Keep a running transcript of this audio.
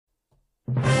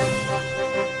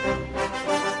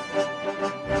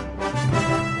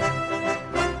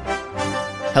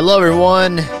Hello,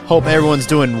 everyone. Hope everyone's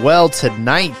doing well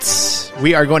tonight.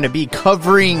 We are going to be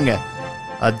covering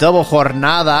a double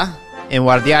jornada in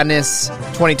Guardianes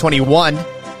 2021.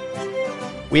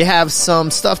 We have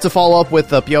some stuff to follow up with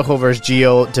the Piojo versus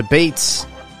Gio debates.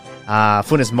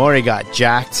 Funes Mori got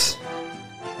jacked.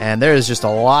 And there is just a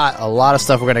lot of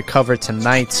stuff we're going to cover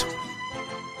tonight.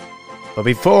 But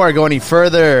before I go any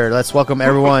further, let's welcome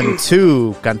everyone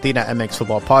to Cantina MX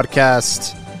Football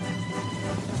Podcast.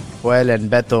 Joel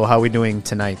and Beto, how are we doing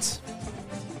tonight?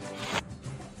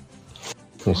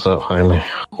 What's up, Jaime?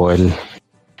 Joel,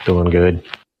 doing good.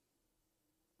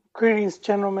 Greetings,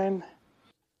 gentlemen.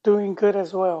 Doing good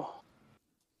as well.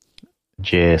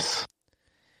 Yes.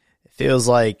 It feels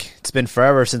like it's been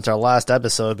forever since our last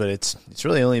episode, but it's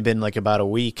really only been like about a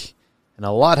week. And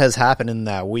a lot has happened in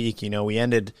that week. You know, we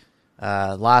ended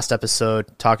last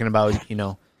episode talking about,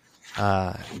 Team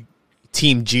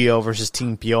Gio versus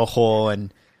Team Piojo,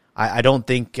 and I don't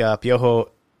think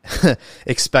Piojo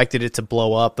expected it to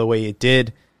blow up the way it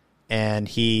did, and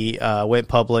he went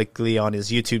publicly on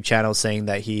his YouTube channel saying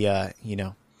that he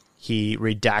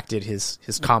redacted his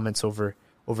comments over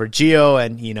Gio,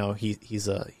 and he's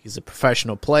a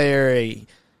professional player.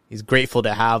 He's grateful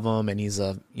to have him, and he's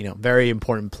a very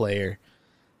important player.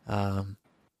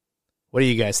 What do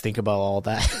you guys think about all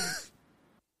that?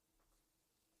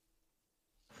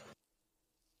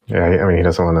 Yeah, I mean, he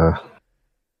doesn't want to.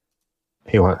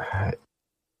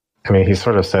 He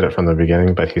sort of said it from the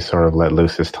beginning, but he sort of let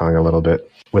loose his tongue a little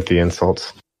bit with the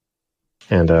insults.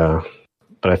 And but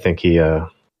I think he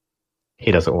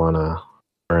doesn't want to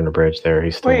burn a bridge there.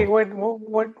 He's still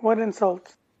what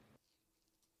insults?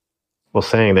 Well,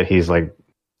 saying that he's like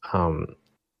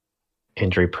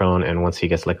injury prone, and once he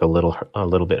gets like a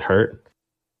little bit hurt,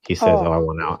 he says, "Oh, I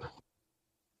want out."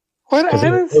 What? I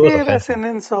didn't see it as an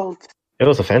insult. It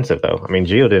was offensive, though. I mean,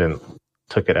 Gio didn't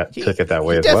took it that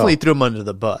way as well. Definitely threw him under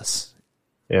the bus.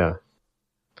 Yeah.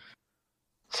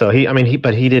 So he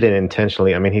did it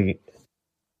intentionally. I mean,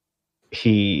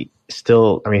 he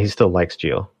still likes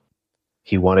Gio.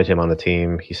 He wanted him on the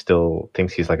team. He still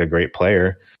thinks he's like a great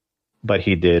player, but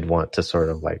he did want to sort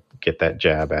of like get that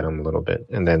jab at him a little bit.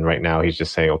 And then right now he's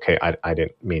just saying, okay, I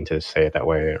didn't mean to say it that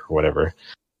way or whatever,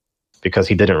 because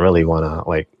he didn't really want to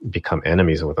like become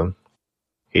enemies with him.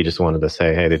 He just wanted to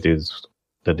say, hey, the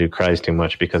dude cries too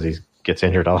much because he gets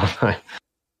injured all the time.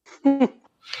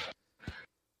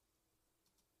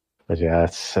 But yeah,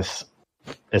 it's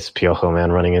Piojo,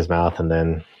 man, running his mouth, and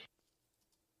then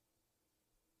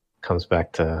comes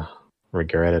back to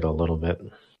regret it a little bit.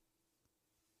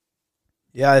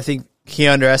 Yeah, I think he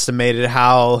underestimated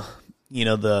how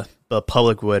the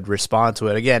public would respond to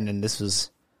it again. And this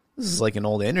is like an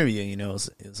old interview. It was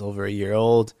over a year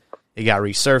old. It got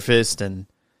resurfaced, and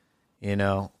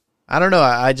I don't know.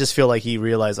 I just feel like he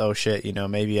realized, oh shit,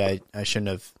 maybe I shouldn't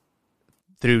have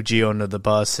threw Gio under the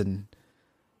bus, and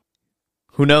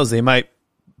who knows, they might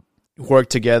work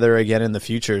together again in the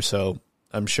future. So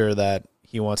I'm sure that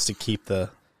he wants to keep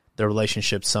the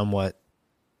relationship somewhat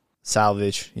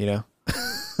salvage, Yeah.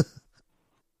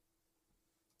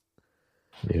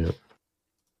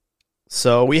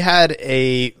 So we had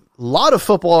a lot of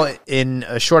football in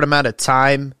a short amount of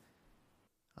time.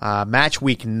 Match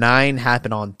week 9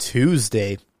 happened on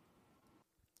Tuesday.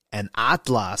 And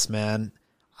Atlas beat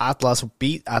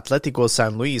Atletico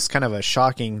San Luis. Kind of a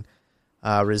shocking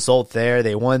result there.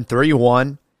 They won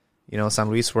 3-1. San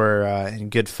Luis were in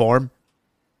good form.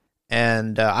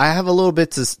 And I have a little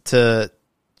bit to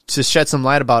shed some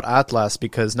light about Atlas,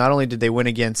 because not only did they win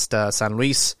against San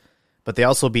Luis, but they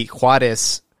also beat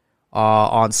Juarez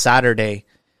on Saturday.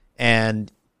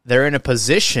 And they're in a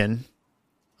position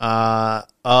of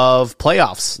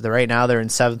playoffs. Right now they're in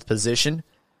 7th position,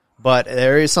 but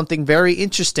there is something very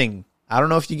interesting. I don't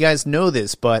know if you guys know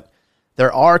this, but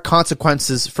there are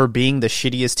consequences for being the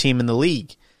shittiest team in the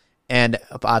league, and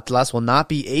Atlas will not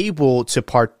be able to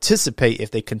participate if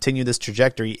they continue this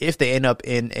trajectory. If they end up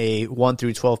in a 1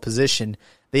 through 12 position,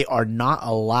 they are not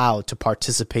allowed to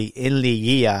participate in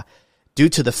Liguilla due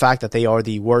to the fact that they are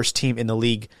the worst team in the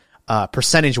league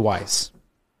percentage-wise.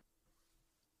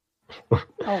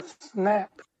 Oh,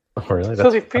 snap. Oh, really? So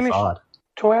they finished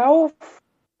 12?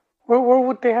 Where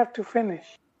would they have to finish?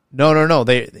 No.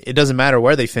 It doesn't matter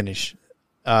where they finish.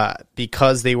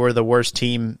 Because they were the worst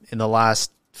team in the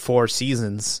last 4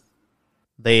 seasons,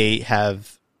 they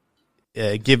have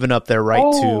given up their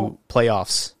right to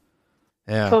playoffs.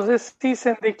 Yeah. So this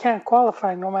season they can't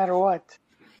qualify no matter what.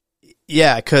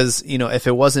 Yeah, because if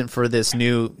it wasn't for this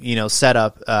new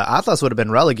setup, Atlas would have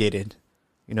been relegated.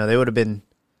 They would have been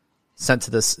sent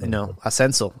to this,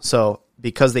 ascenso. So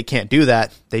because they can't do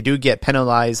that, they do get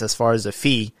penalized as far as a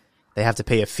fee. They have to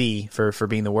pay a fee for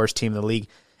being the worst team in the league.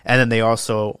 And then they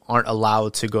also aren't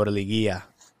allowed to go to Liguilla.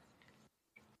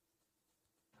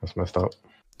 That's messed up.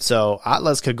 So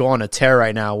Atlas could go on a tear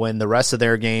right now, win the rest of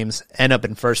their games, end up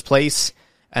in first place,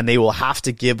 and they will have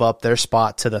to give up their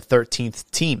spot to the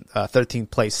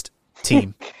 13th placed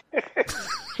team.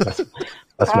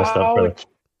 That's messed up.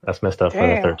 That's messed up for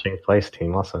the 13th place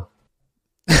team also.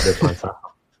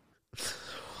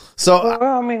 So,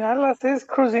 well, I mean, Atlas is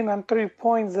cruising on 3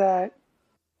 points that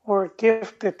were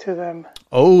gifted to them.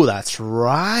 Oh, that's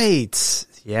right.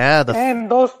 Yeah, and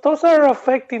those are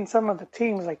affecting some of the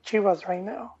teams like Chivas right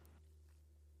now.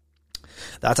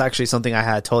 That's actually something I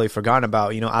had totally forgotten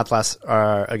about. Atlas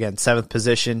are, again, 7th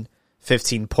position,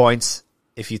 15 points.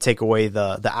 If you take away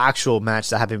the actual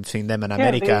match that happened between them and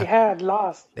America. They had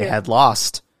lost. They had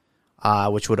lost,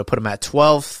 which would have put them at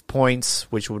 12 points,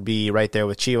 which would be right there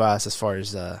with Chivas as far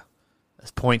as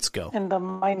points go. And the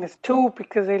 -2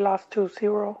 because they lost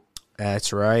 2-0.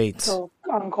 That's right. So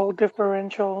on goal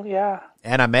differential, yeah.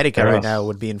 And America right now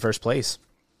would be in first place.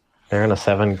 They're in a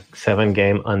seven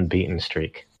game unbeaten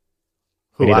streak.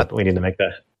 We need to make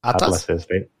that. Atlas?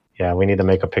 We need to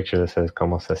make a picture that says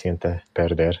 "Cómo se siente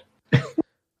perder."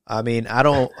 I mean, I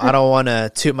don't want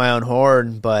to toot my own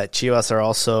horn, but Chivas are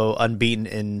also unbeaten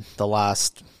in the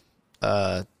last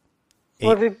 8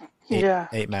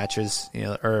 matches.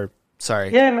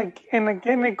 Sorry. Yeah, and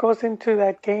again, it goes into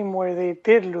that game where they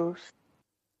did lose.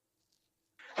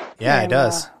 Yeah, it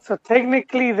does. So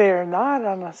technically, they're not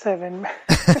on a 7.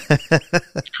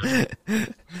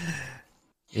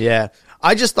 Yeah,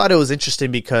 I just thought it was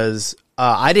interesting because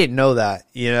I didn't know that,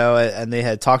 and they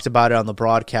had talked about it on the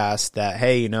broadcast that,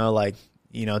 hey,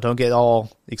 don't get all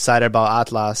excited about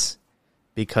Atlas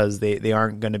because they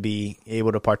aren't going to be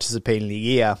able to participate in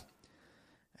Liguilla.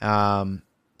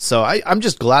 So I'm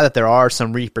just glad that there are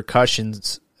some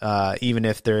repercussions, even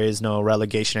if there is no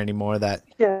relegation anymore, that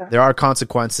there are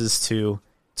consequences to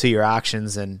your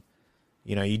actions, and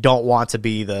you don't want to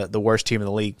be the worst team in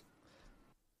the league.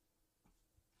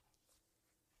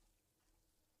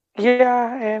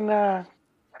 Yeah, and I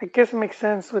guess it makes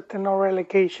sense with the no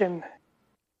relegation.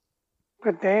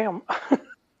 But damn.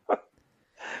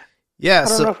 Yeah, I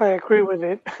don't know if I agree with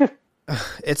it.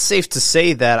 It's safe to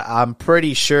say that I'm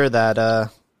pretty sure that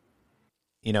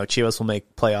Chivas will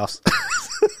make playoffs.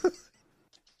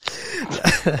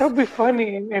 That would be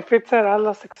funny if it's at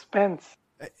Atlas' expense.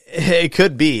 It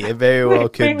could be. It very well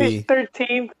could be.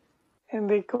 13th, and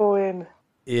they go in.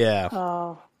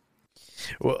 Yeah.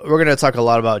 We're going to talk a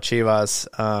lot about Chivas.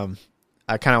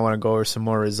 I kind of want to go over some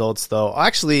more results, though.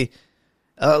 Actually,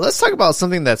 let's talk about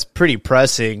something that's pretty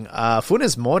pressing.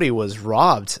 Funes Mori was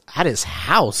robbed at his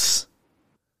house.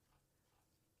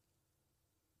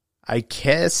 I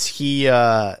guess he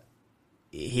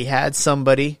had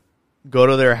somebody go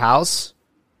to their house,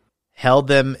 held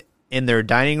them in their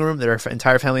dining room, their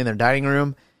entire family in their dining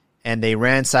room, and they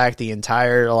ransacked the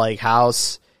entire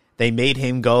house. They made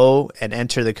him go and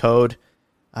enter the code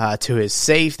to his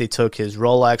safe. They took his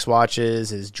Rolex watches,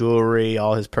 his jewelry,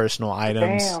 all his personal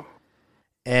items. Damn.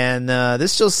 And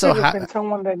this just so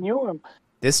someone that knew him.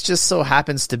 This just so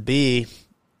happens to be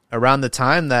around the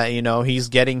time that he's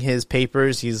getting his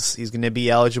papers. He's going to be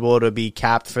eligible to be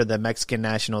capped for the Mexican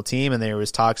national team, and there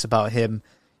was talks about him,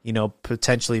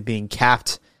 potentially being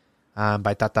capped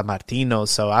by Tata Martino.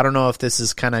 So I don't know if this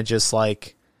is kind of just I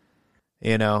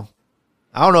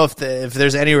don't know if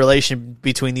there's any relation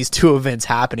between these two events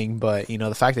happening, but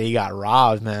the fact that he got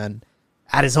robbed, man,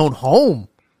 at his own home.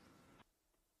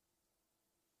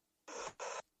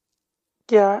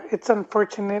 Yeah, it's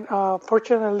unfortunate.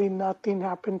 Fortunately, nothing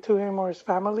happened to him or his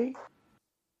family.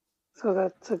 So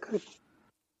that's a good,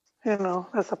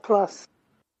 that's a plus.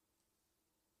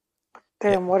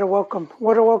 Damn, what a welcome.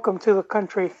 What a welcome to the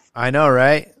country. I know,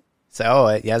 right?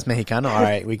 So, yes, Mexicano. All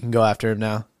right, we can go after him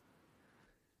now.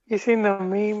 You seen the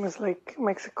meme? It's like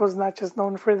Mexico's not just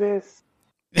known for this.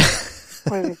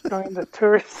 Where they join the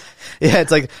tourists. Yeah, it's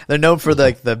like they're known for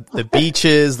the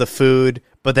beaches, the food,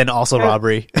 but then also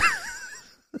robbery.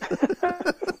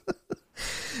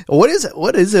 What is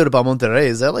it about Monterrey?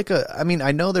 Is that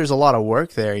I know there's a lot of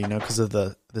work there, because of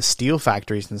the steel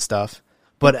factories and stuff.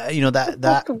 But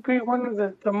that could be one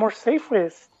of the more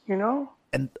safest,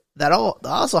 And that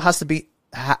also has to be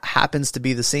happens to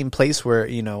be the same place where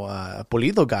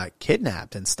Pulido got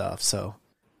kidnapped and stuff. So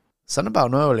something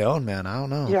about Nuevo León, man. I don't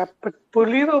know. Yeah, but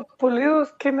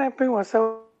Pulido's kidnapping was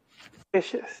so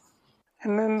vicious,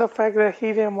 and then the fact that he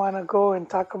didn't want to go and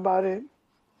talk about it,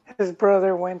 his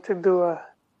brother went to do a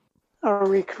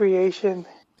recreation.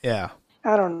 Yeah.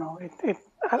 I don't know.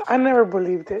 I never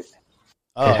believed it.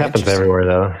 Oh, it happens interesting. everywhere,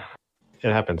 though.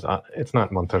 It happens. It's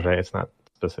not Monterrey. It's not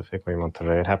specifically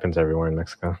Monterrey. It happens everywhere in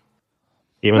Mexico.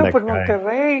 Even No, that but guy.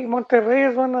 Monterrey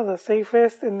is one of the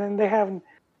safest, and then they have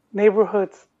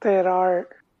neighborhoods that are,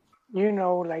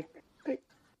 like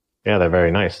Yeah, they're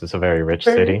very nice. It's a very rich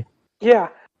very, city. yeah.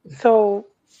 So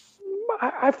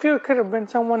I feel it could have been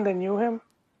someone that knew him.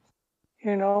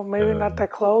 Maybe not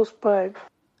that close, but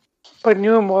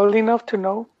knew him well enough to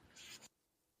know.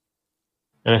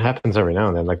 And it happens every now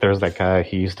and then. Like there's that guy.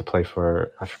 He used to play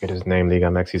for, I forget his name, Liga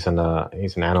MX. He's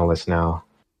an analyst now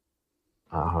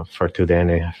for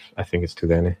Tudene. I think it's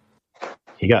Tudene.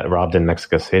 He got robbed in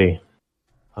Mexico City.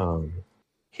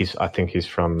 I think he's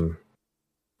from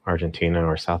Argentina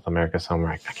or South America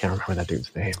somewhere. I can't remember that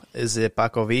dude's name. Is it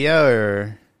Paco Villa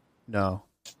or no?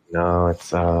 No,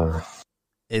 it's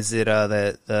Is it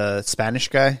the Spanish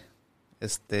guy?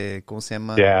 ¿Cómo se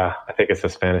llama? yeah, I think it's a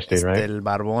Spanish dude, right? El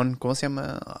Barbón. ¿Cómo se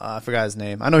llama? I forgot his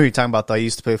name. I know who you're talking about, though. He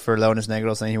used to play for Leones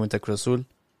Negros, and he went to Cruz Azul.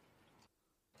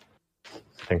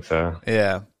 I think so.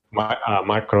 Yeah.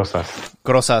 Mark Rosas.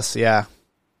 Grosas, yeah.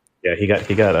 Yeah, he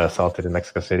got assaulted in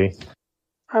Mexico City.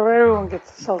 Everyone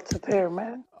gets assaulted there,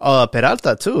 man.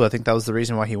 Peralta, too. I think that was the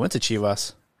reason why he went to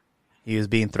Chivas. He was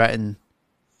being threatened.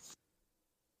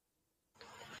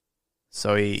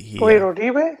 So he Wait,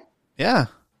 Oribe? yeah.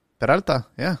 Peralta,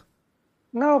 yeah.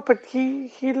 No, but he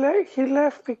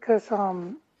left because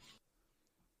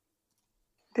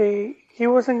he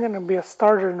wasn't gonna be a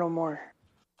starter no more,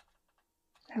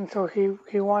 and so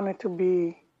he wanted to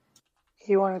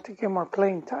get more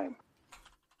playing time,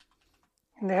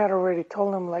 and they had already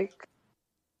told him like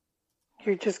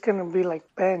you're just gonna be like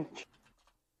bench.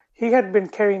 He had been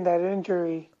carrying that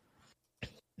injury.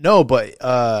 No, but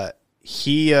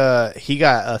he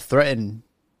got threatened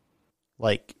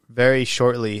like very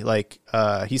shortly. Like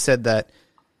he said that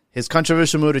his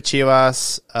controversial move to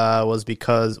Chivas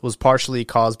was partially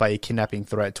caused by a kidnapping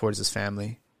threat towards his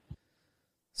family.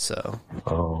 So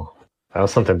that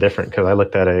was something different because I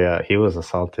looked at he was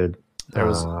assaulted. there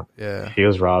was He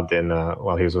was robbed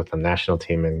while he was with the national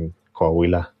team in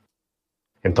Coahuila,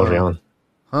 in Torreon.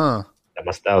 huh. I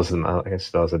guess that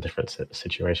was a different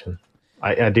situation.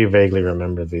 I do vaguely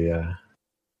remember the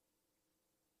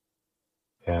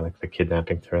like the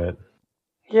kidnapping threat.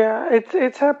 Yeah,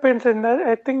 it's happened, and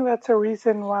I think that's a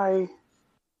reason why.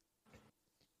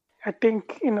 I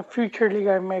think in the future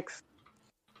Liga MX,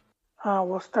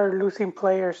 we'll start losing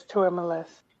players to MLS.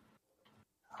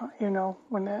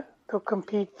 When they'll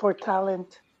compete for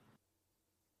talent,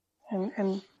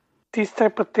 and these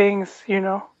type of things,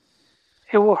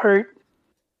 it will hurt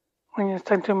when it's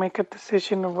time to make a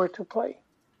decision of where to play.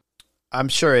 I'm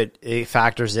sure it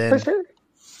factors in, Especially,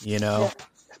 yeah.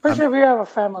 Especially if you have a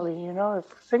family, if a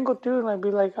single dude, I'd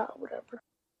be like, whatever.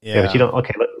 Yeah, but you don't.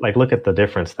 Okay, look at the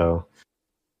difference though,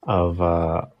 of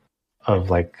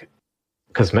like,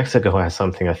 because Mexico has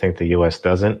something I think the U.S.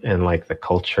 doesn't, and like the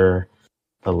culture,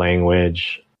 the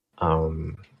language,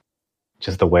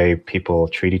 just the way people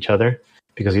treat each other.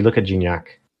 Because you look at Gignac,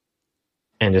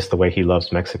 and just the way he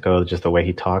loves Mexico, just the way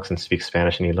he talks and speaks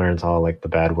Spanish, and he learns all like the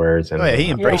bad words. And he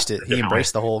embraced it. He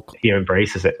embraced the whole. He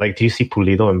embraces it. Like, do you see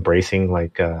Pulido embracing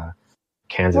like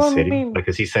Kansas City? Like,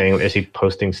 is he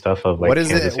posting stuff of like what is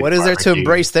Kansas it? What is there to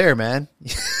embrace there, man?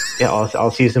 Yeah,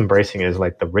 all he's embracing is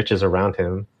like the riches around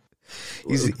him.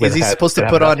 Is he supposed to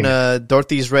put on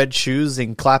Dorothy's red shoes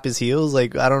and clap his heels?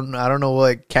 Like I don't know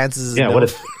what Kansas is.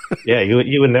 Yeah,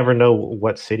 you would never know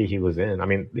what city he was in. I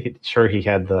mean, he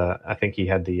had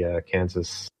the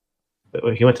Kansas.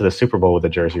 He went to the Super Bowl with the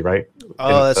jersey, right?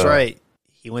 Oh, that's right.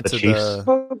 He went to Chiefs.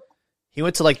 He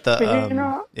went to like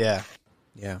the yeah.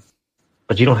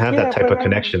 But you don't have that type of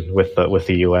connection with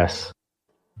the U.S.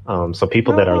 So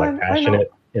people that are like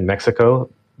passionate in Mexico,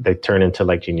 they turn into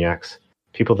like Gignacs.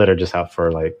 People that are just out for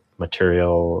like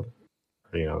material,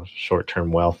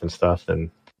 short-term wealth and stuff. And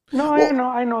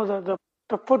I know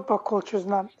the football culture is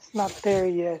not there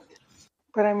yet,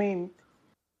 but I mean,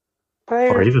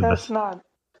 players that's not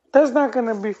going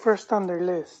to be first on their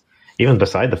list. Even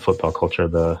beside the football culture,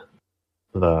 the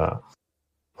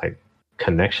like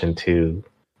connection to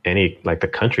any like the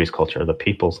country's culture, the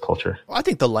people's culture. Well, I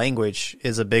think the language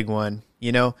is a big one.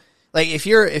 Like if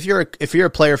you're a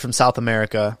player from South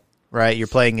America, right? You're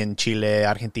playing in Chile,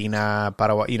 Argentina,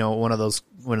 Paraguay, one of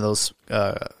those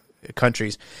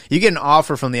countries. You get an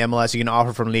offer from the MLS, you get an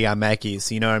offer from Liga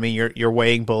MX. You know what I mean? You're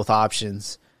weighing both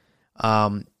options.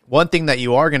 One thing that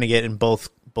you are going to get in both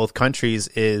countries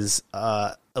is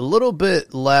a little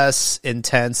bit less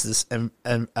intense,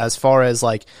 and as far as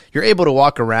like you're able to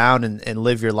walk around and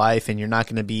live your life, and you're not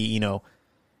going to be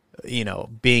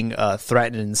being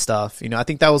threatened and stuff. I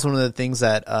think that was one of the things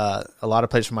that a lot of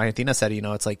players from Argentina said.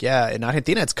 It's like, yeah, in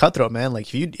Argentina it's cutthroat, man.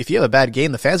 Like if you have a bad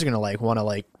game, the fans are gonna want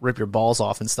to rip your balls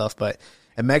off and stuff. But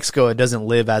in Mexico, it doesn't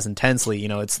live as intensely.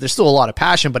 There's still a lot of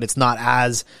passion, but it's not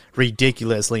as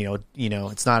ridiculously.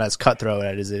 It's not as cutthroat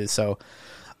as it is. So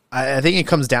I think it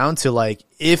comes down to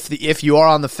if you are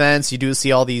on the fence, you do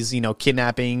see all these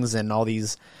kidnappings and all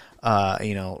these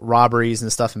robberies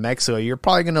and stuff in Mexico. You're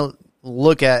probably gonna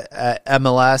look at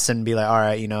MLS and be like, all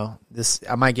right, this,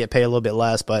 I might get paid a little bit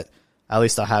less, but at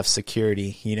least I'll have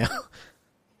security, Yeah,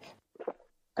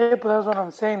 but that's what I'm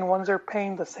saying. Ones are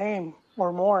paying the same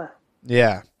or more.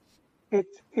 Yeah.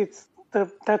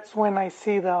 That's when I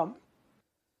see the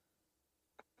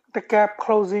gap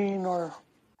closing or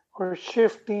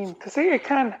shifting. To say it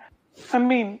can,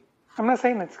 I'm not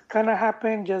saying it's gonna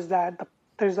happen, just that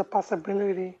there's a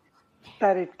possibility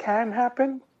that it can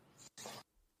happen.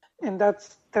 And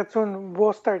that's when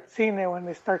we'll start seeing it, when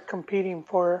they start competing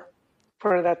for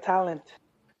that talent.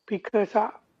 Because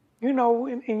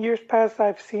in years past,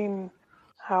 I've seen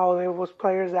how there was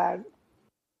players that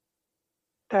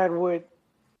were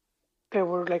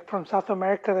from South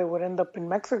America, they would end up in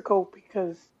Mexico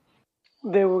because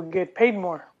they would get paid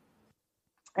more.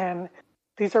 And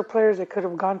these are players that could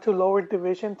have gone to lower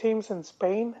division teams in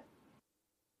Spain.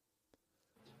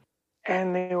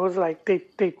 And it was like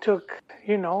they took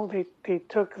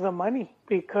the money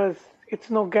because it's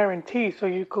no guarantee. So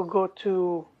you could go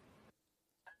to,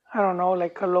 I don't know,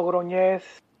 like a Logroñez,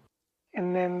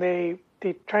 and then they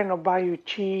trying to buy you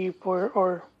cheap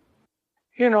or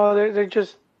they're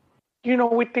just,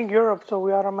 we think Europe, so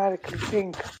we automatically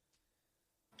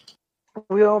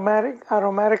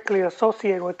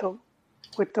associate with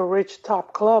the rich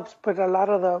top clubs, but a lot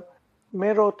of the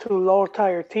middle to lower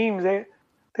tier teams, they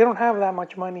don't have that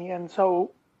much money, and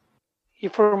so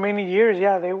for many years,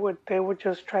 yeah, they would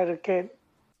just try to get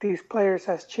these players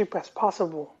as cheap as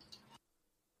possible.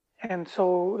 And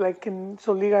so Liga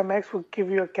MX would give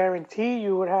you a guarantee.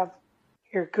 You would have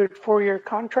your good 4-year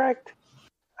contract.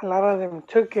 A lot of them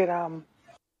took it.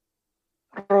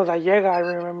 Rodallega, I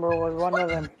remember, was one of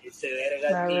them.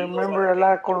 And I remember a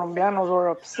lot of Colombianos were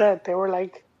upset. They were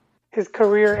like, his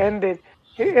career ended.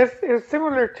 It's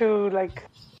similar to Liga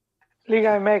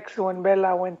MX when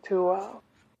Vela went to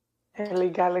LA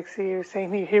Galaxy, or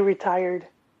saying he retired.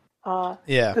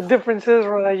 Yeah. The difference is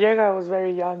Rodallega was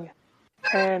very young,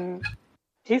 and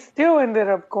he still ended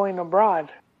up going abroad.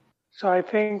 So I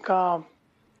think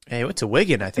he went to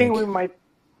Wigan, I think. we might.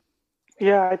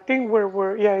 Yeah, I think we're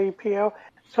EPL.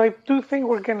 So I do think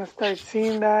we're gonna start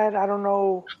seeing that. I don't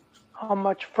know how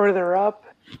much further up,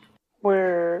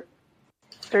 where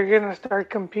they're gonna start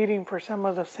competing for some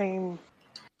of the same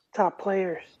top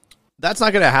players. That's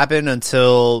not going to happen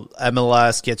until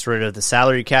MLS gets rid of the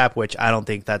salary cap, which I don't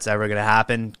think that's ever going to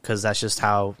happen because that's just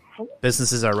how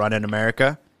businesses are run in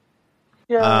America.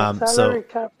 Yeah, salary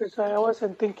cap is, I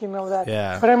wasn't thinking of that.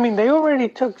 Yeah. But they already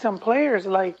took some players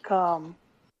they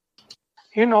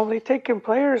taken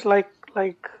players like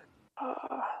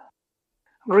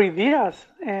Rui Diaz,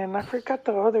 and I forgot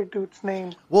the other dude's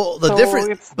name. Well,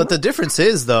 the difference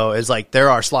is there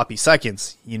are sloppy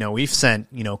seconds. We've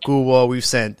sent, Cubo, we've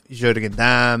sent Jurgen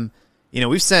Damm,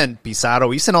 we've sent Pizarro,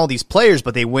 we've sent all these players,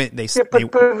 but no,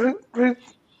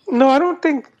 I don't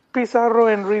think Pizarro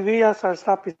and Rui Diaz are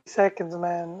sloppy seconds,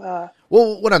 man.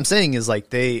 Well, what I'm saying is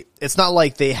it's not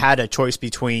like they had a choice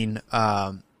between,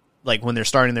 when they're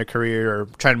starting their career or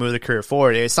trying to move their career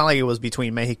forward. It's not like it was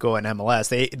between Mexico and MLS.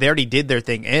 They already did their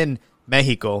thing in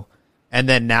Mexico, and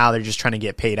then now they're just trying to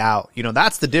get paid out.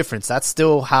 That's the difference. That's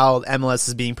still how MLS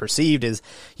is being perceived, is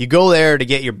you go there to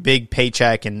get your big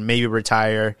paycheck and maybe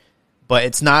retire, but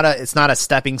it's not a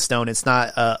stepping stone. It's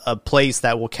not a place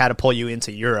that will catapult you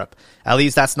into Europe. At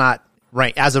least that's not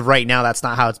right. As of right now, that's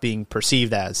not how it's being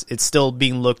perceived as. It's still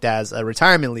being looked as a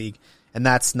retirement league, and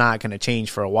that's not going to change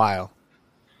for a while.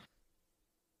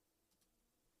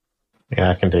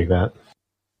 Yeah, I can dig that.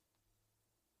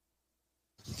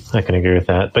 I can agree with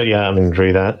that. But yeah,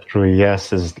 Rui,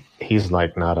 yes, he's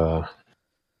not a...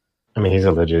 he's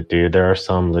a legit dude. There are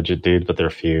some legit dudes, but they're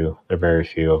few. There are very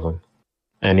few of them.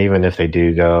 And even if they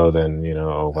do go, then,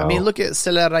 oh well. Look at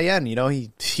Cele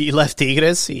Rayan. He left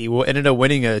Tigres. He ended up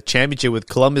winning a championship with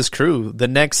Columbus Crew the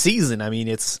next season.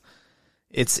 It's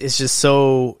just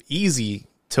so easy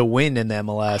to win in the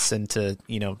MLS and to,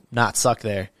 not suck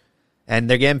there. And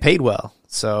they're getting paid well.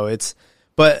 So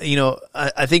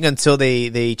I think until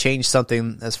they change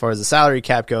something as far as the salary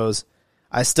cap goes,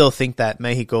 I still think that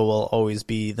Mexico will always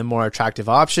be the more attractive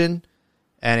option.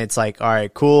 And it's all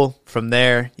right, cool. From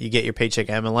there, you get your paycheck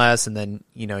at MLS, and then,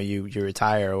 you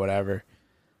retire or whatever.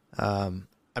 I'm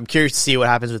curious to see what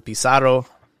happens with Pizarro.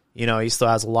 You know, he still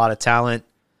has a lot of talent.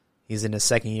 He's in his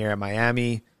second year at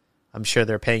Miami. I'm sure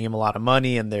they're paying him a lot of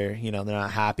money, and they're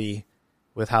not happy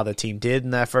with how the team did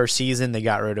in that first season. They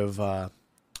got rid of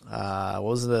what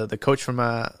was the coach from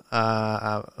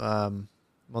Monterrey,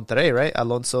 right?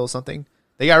 Alonso something.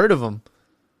 They got rid of him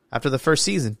after the first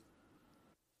season.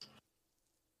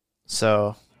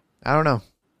 So I don't know.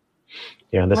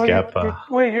 Yeah, this gap.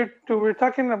 We're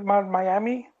talking about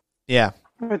Miami. Yeah.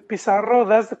 With Pizarro,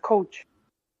 that's the coach.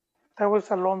 That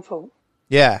was Alonso.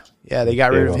 Yeah, they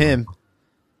got rid of him.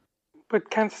 But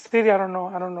Kansas City, I don't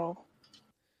know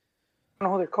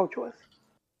who their coach was.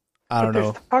 I don't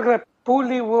know. There's talk that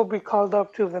Puli will be called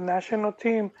up to the national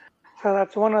team, so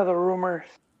that's one of the rumors.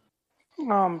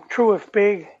 True if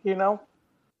big, you know.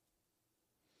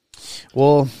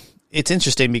 Well, it's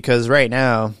interesting because right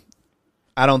now,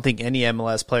 I don't think any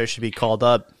MLS player should be called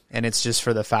up, and it's just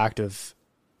for the fact of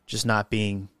just not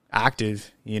being active.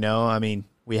 You know, I mean,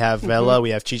 we have Vela,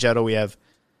 we have Chicharo, we have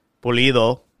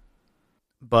Pulido,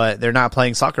 but they're not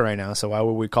playing soccer right now, so why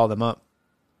would we call them up?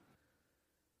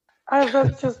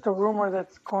 That's just a rumor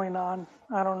that's going on.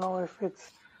 I don't know if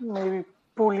it's maybe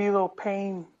Pulido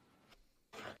paying,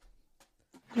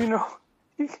 you know,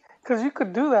 because you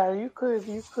could do that. You could.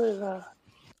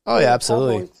 Oh yeah,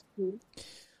 absolutely.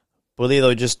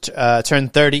 Pulido just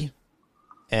turned 30,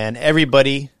 and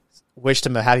everybody wished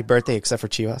him a happy birthday except for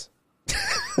Chivas.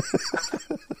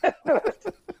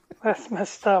 That's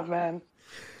messed up, man.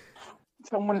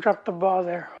 Someone dropped the ball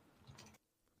there.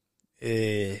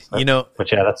 You know, but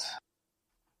yeah, that's.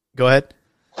 Go ahead.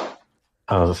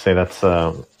 I was gonna say that's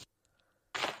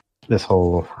this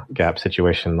whole gap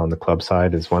situation on the club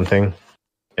side is one thing,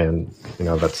 and you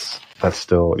know that's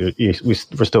still we're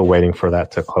still waiting for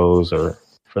that to close or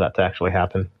for that to actually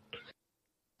happen.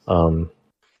 And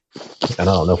I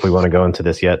don't know if we want to go into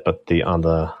this yet, but on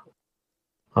the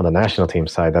national team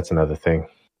side, that's another thing.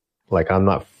 Like I'm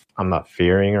not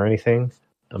fearing or anything,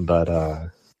 but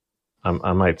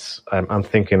I'm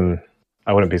thinking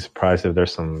I wouldn't be surprised if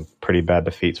there's some pretty bad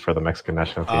defeats for the Mexican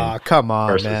national team. Come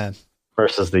on, man.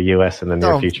 Versus the U.S. in the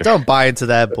near future. Don't buy into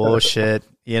that bullshit.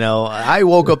 You know, I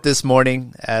woke up this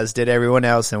morning, as did everyone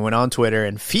else, and went on Twitter,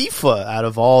 and FIFA, out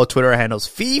of all Twitter handles,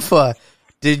 FIFA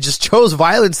just chose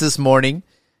violence this morning,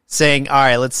 saying, all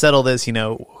right, let's settle this, you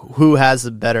know, who has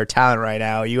the better talent right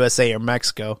now, USA or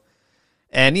Mexico?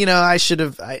 And, you know, I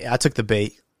took the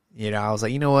bait. You know, I was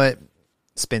like, you know what?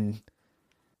 It's been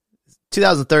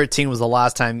 2013 was the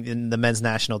last time in the men's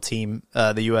national team,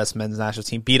 the U.S. men's national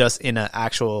team beat us in an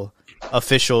actual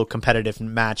official competitive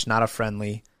match, not a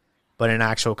friendly, but an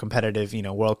actual competitive, you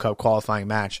know, World Cup qualifying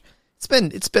match.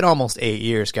 It's been almost 8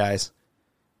 years, guys.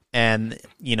 And,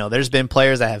 you know, there's been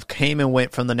players that have came and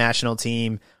went from the national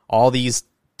team, all these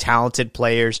talented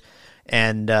players.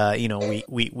 And, you know,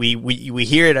 we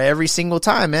hear it every single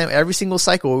time, man. Every single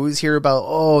cycle, we always hear about,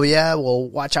 oh, yeah, well,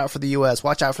 watch out for the U.S.,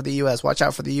 watch out for the U.S., watch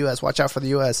out for the U.S., watch out for the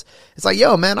U.S. It's like,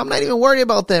 yo, man, I'm not even worried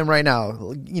about them right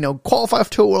now. You know, qualify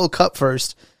to a World Cup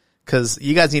first, because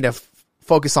you guys need to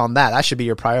focus on that. That should be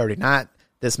your priority, not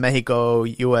this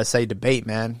Mexico-USA debate,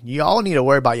 man. You all need to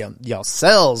worry about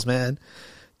yourselves, man.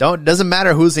 Doesn't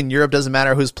matter who's in Europe, doesn't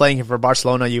matter who's playing for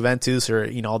Barcelona, Juventus, or,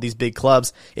 you know, all these big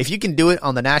clubs. If you can do it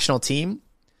on the national team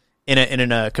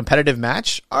in a competitive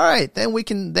match, all right, then we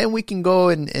can go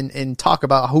and talk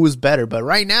about who's better. But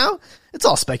right now, it's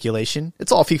all speculation.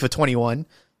 It's all FIFA 21.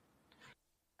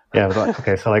 Yeah, but,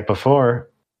 okay, so like before,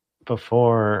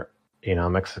 you know,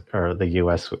 Mexico or the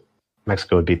U.S.,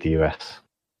 Mexico would beat the U.S.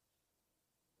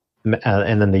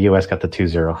 And then the U.S. got the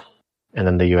 2-0. And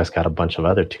then the U.S. got a bunch of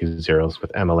other 2-0s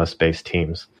with MLS-based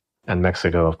teams. And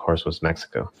Mexico, of course, was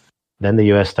Mexico. Then the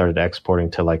U.S. started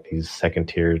exporting to like these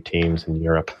second-tier teams in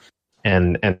Europe.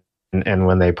 And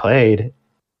when they played,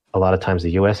 a lot of times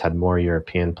the U.S. had more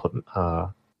European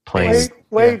playing.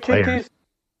 Wait, Chiquis,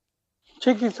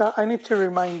 I need to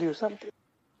remind you something.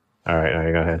 All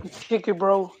right, go ahead. Chiqui,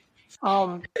 bro.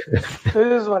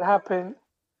 This is what happened.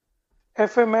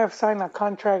 FMF signed a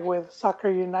contract with Soccer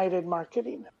United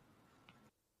Marketing.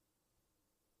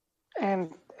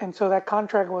 And so that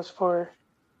contract was for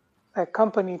that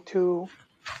company to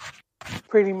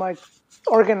pretty much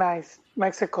organize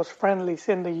Mexico's friendlies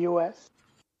in the U.S.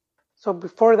 So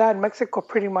before that, Mexico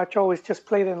pretty much always just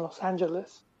played in Los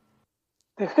Angeles.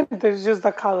 There's just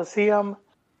the Coliseum,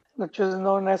 which is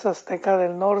known as Azteca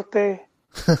del Norte.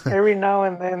 Every now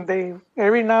and then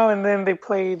they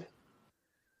played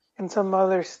in some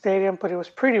other stadium, but it was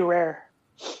pretty rare.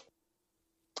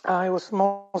 It was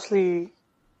mostly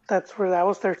that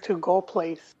was their to-go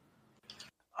place.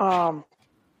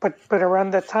 but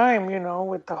around that time,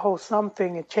 with the whole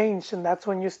something, it changed, and that's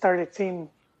when you started seeing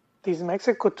these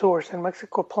Mexico tours and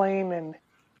Mexico playing and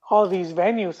all these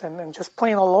venues and just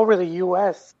playing all over the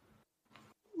U.S.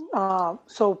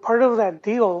 So part of that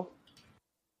deal,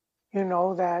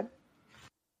 that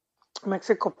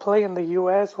Mexico play in the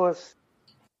U.S. was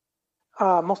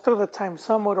most of the time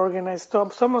some would organize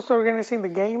stuff. Some was organizing the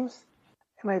games,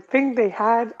 and I think they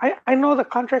had. I know the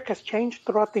contract has changed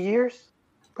throughout the years,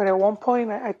 but at one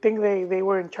point I think they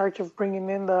were in charge of bringing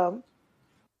in the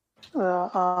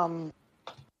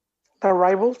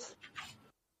rivals,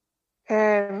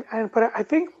 but I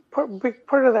think big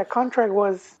part of that contract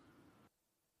was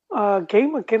a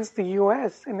game against the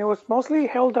U.S. and it was mostly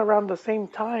held around the same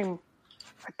time.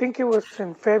 I think it was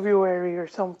in February or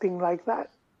something like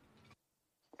that.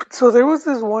 So there was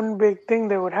this one big thing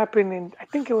that would happen I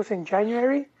think it was in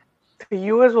January. The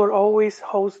U.S. would always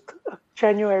host a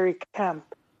January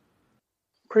camp.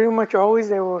 Pretty much always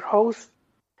they would host,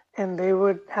 and they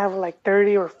would have like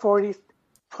 30 or 40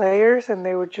 players, and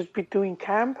they would just be doing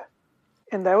camp.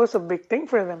 And that was a big thing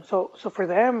for them. So for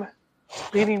them,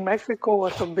 beating Mexico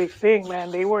was a big thing,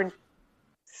 man. They weren't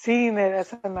seeing it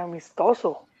as an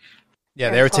amistoso. Yeah,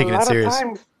 they were taking it serious.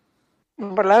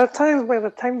 But a lot of times, by the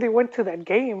time they went to that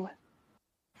game,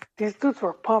 these dudes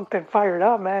were pumped and fired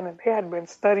up, man. And they had been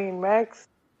studying Mex.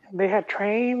 They had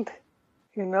trained,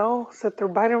 set their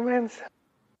vitamins.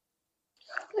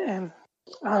 And,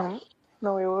 no,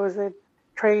 it was a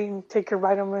train, take your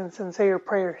vitamins, and say your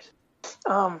prayers.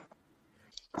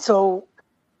 So,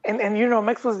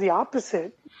 Mex was the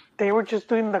opposite. They were just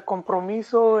doing the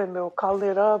compromiso, and they'll call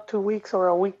it up 2 weeks or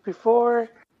a week before,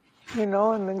 and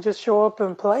then just show up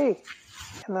and play.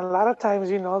 And a lot of times,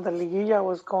 the liguilla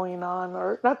was going on,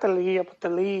 or not the liguilla, but the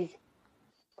league.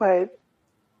 But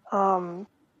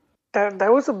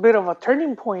that was a bit of a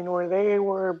turning point where they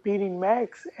were beating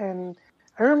Mex. And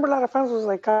I remember a lot of fans was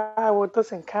like, well, it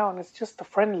doesn't count. It's just a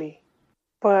friendly.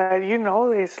 But,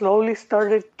 they slowly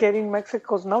started getting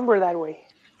Mexico's number that way.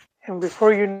 And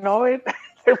before you know it,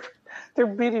 they're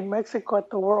beating Mexico at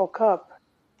the World Cup.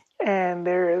 And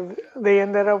they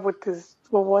ended up with this,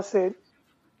 what was it?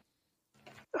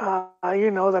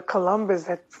 The Columbus,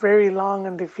 that very long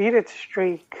undefeated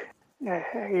streak. That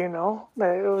it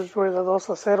was where the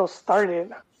 2-0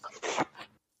 started.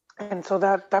 And so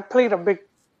that played a big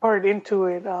part into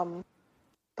it.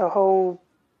 The whole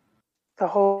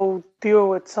deal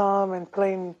with some and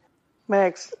playing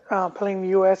Mex, playing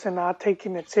US and not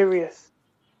taking it serious.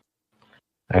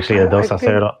 Actually,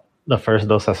 the first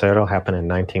 2-0 happened in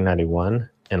 1991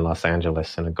 in Los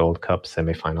Angeles in a Gold Cup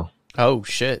semifinal. Oh,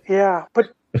 shit. Yeah,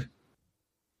 but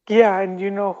and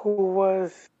you know who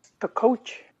was the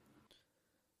coach?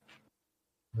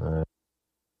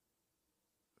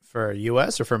 For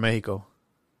US or for Mexico?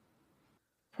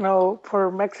 No, for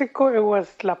Mexico it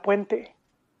was La Puente.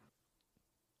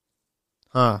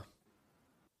 Huh.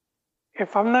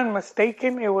 If I'm not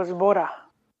mistaken, it was Bora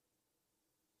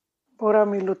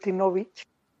Milutinovic.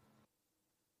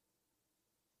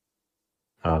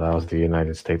 Oh, that was the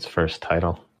United States' first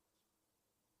title.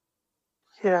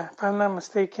 Yeah, if I'm not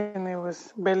mistaken, it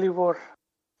was Belibor.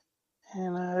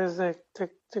 And as the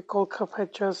Gold Cup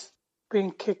had just been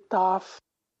kicked off,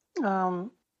 the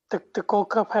Gold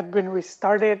Cup had been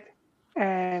restarted,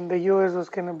 and the U.S. was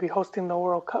going to be hosting the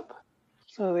World Cup.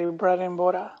 So they brought in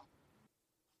Bora.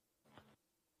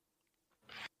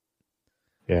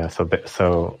 Yeah, so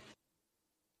what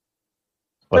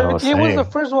But I was it saying, was the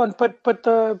first one, but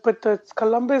the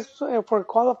Columbus for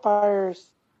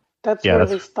qualifiers, that's where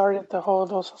they started the whole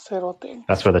 2-0 thing.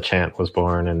 That's where the chant was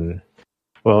born, and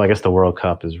I guess the World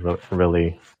Cup is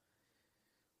really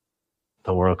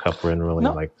the World Cup. We're in really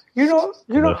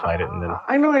solidified it, and then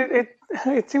I know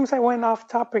it seems I went off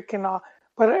topic and all,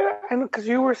 but I know because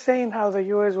you were saying how the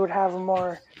U.S. would have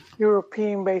more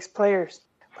European-based players,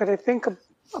 but I think a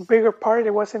bigger part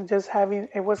it wasn't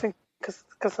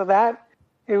because of that.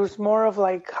 It was more of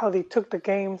like how they took the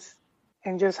games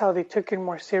and just how they took it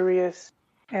more serious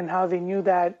and how they knew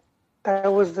that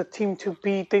was the team to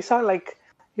beat. They saw I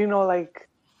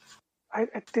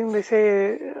think they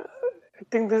say, I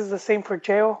think this is the same for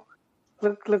jail.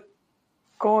 Look,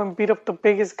 go and beat up the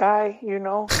biggest guy,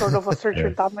 sort of assert your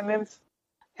dominance.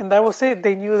 And that was it.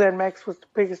 They knew that Mex was the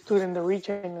biggest dude in the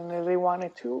region and they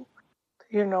wanted to,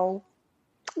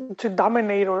 to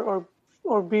dominate or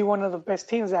be one of the best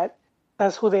teams.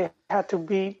 That's who they had to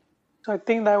beat. So I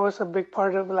think that was a big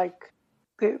part of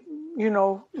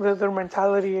their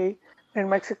mentality. In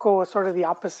Mexico was sort of the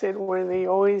opposite, where they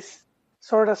always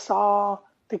sort of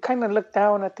they kind of looked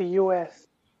down at the U.S.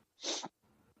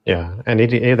 Yeah, and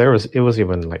it was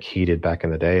even like heated back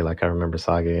in the day. Like I remember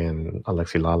Sage and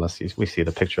Alexi Lalas. We see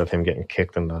the picture of him getting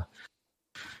kicked in the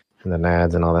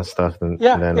nads and all that stuff. And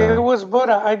Yeah, then it was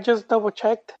Bora. I just double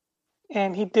checked,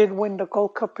 and he did win the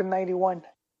Gold Cup in '91.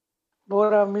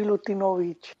 Bora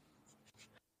Milutinovic.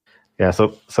 yeah,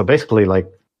 so basically like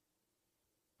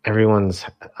everyone's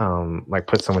like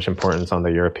put so much importance on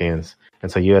the Europeans,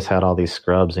 and so US had all these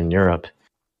scrubs in Europe,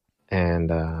 and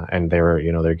they were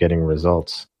they're getting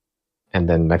results. And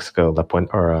then Mexico, La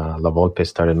Volpe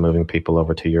started moving people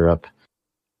over to Europe.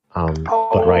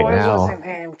 But right now, it wasn't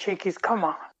him, Cheekies. Come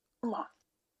on.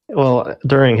 Well,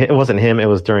 it wasn't him. It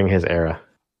was during his era.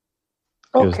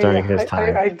 It was during his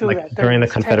time. I do that. During the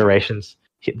Confederations,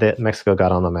 Mexico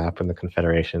got on the map in the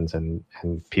Confederations, and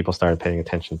people started paying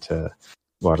attention to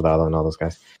Guardado and all those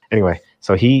guys. Anyway,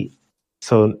 so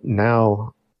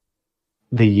now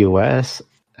the U.S.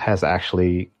 has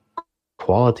actually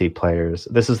quality players.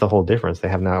 This is the whole difference. They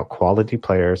have now quality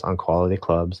players on quality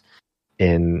clubs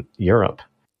in Europe,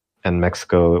 and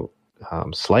Mexico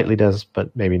slightly does,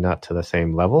 but maybe not to the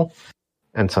same level.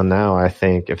 And so now I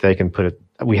think if they can put it,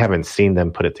 we haven't seen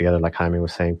them put it together, like Jaime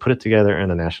was saying, put it together in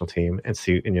a national team and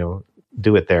see,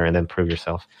 do it there and then prove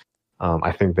yourself.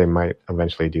 I think they might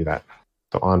eventually do that.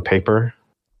 So on paper,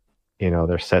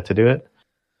 they're set to do it.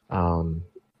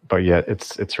 But yet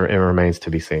it remains to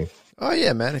be seen. Oh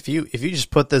yeah, man. If you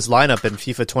just put this lineup in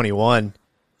FIFA 21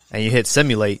 and you hit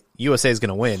simulate, USA is going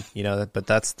to win, but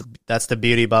that's the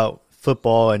beauty about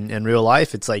football and real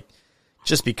life. It's like,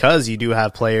 just because you do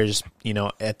have players,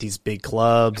 at these big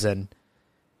clubs and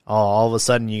all of a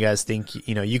sudden you guys think,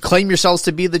 you claim yourselves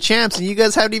to be the champs and you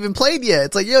guys haven't even played yet.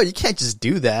 It's like, you can't just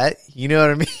do that. You know what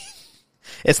I mean?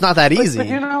 It's not that easy. But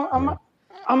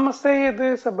I'm going to say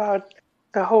this about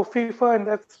the whole FIFA, and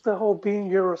that's the whole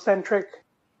being Eurocentric.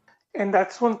 And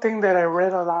that's one thing that I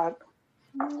read a lot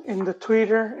in the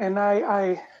Twitter, and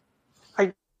I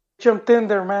jumped in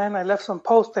there, man. I left some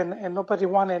posts, and nobody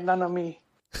wanted none of me.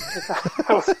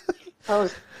 I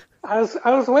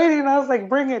was waiting. I was like,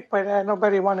 bring it, but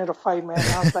nobody wanted to fight, man.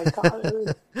 I was like, oh,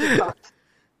 it sucks.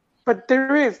 But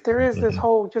there is this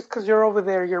whole, just because you're over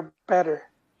there, you're better,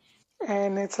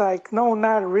 and it's like, no,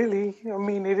 not really. I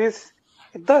mean, it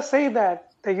does say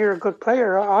that you're a good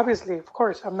player. Obviously, of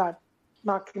course, I'm not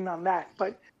knocking on that,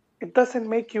 but it doesn't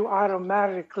make you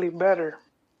automatically better.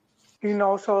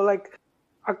 So like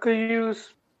I could use,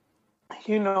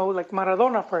 like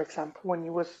Maradona, for example, when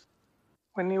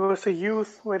he was a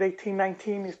youth with 18,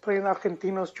 19, he's playing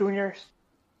Argentinos juniors,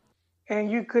 and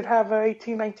you could have an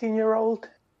 18, 19-year-old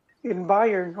in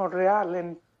Bayern or Real,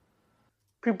 and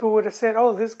people would have said,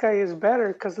 oh, this guy is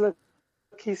better because look,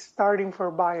 he's starting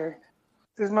for Bayern.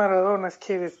 This Maradona's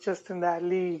kid is just in that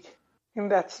league, in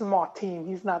that small team.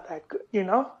 He's not that good,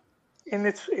 And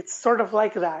it's sort of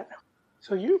like that.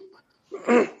 So you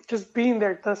just being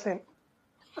there doesn't.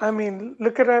 I mean,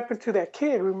 look what happened to that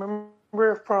kid.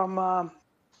 Remember from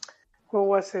what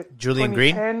was it? Julian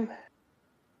Green.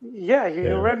 Yeah,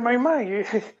 you read my mind.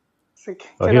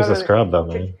 Like, he was a scrub, though,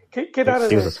 man. Get out of there.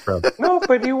 He was a scrub. No,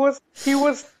 but he was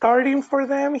starting for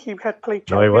them. He had played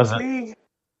Champions League.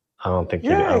 I don't think he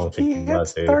had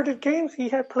started games. He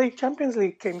had played Champions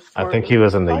League games. I think he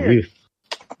was in the youth.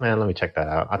 Man, let me check that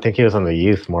out. I think he was in the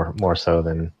youth more so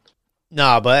than.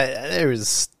 No, but there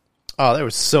was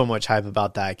so much hype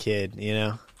about that kid.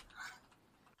 Yeah,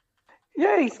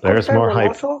 there's more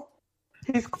hype.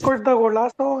 He scored the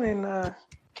golazo in. That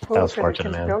was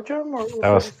fortunate, man. Belgium,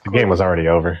 the game was already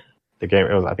over. The game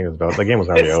was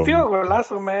already over. Still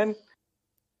golazo, man.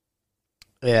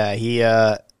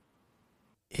 Yeah,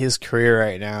 his career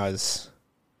right now is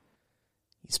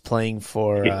he's playing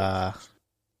for I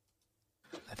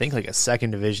think like a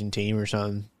second division team or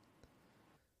something.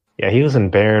 Yeah, he was in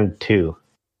Bayern 2.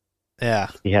 Yeah.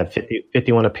 He had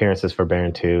 51 appearances for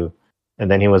Bayern 2,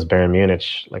 and then he was Bayern Munich,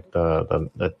 like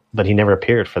but he never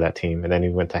appeared for that team. And then he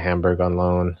went to Hamburg on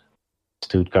loan,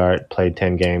 Stuttgart, played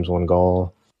 10 games, 1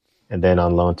 goal, and then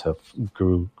on loan to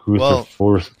Gruther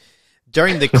Fürth.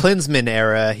 During the Klinsmann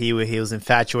era, he was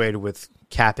infatuated with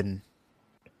capping,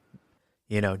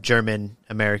 German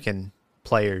American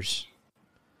players.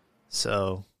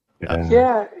 So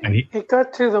it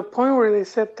got to the point where they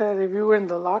said that if you were in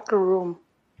the locker room,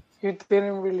 you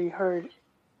didn't really heard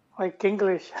like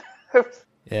English.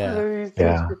 Yeah.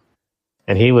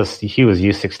 And he was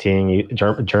U16,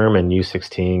 German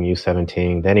U16,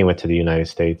 U17. Then he went to the United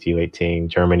States U18,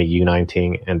 Germany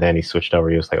U19, and then he switched over.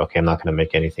 He was like, okay, I'm not going to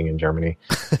make anything in Germany.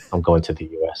 I'm going to the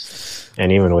US.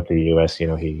 And even with the US,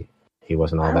 he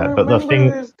wasn't all that. But the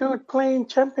thing, this dude playing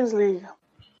Champions League.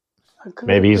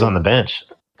 Maybe he's on the bench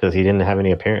because he didn't have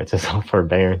any appearances for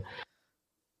Bayern.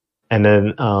 And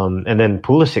then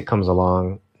Pulisic comes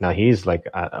along. Now he's like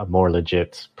a more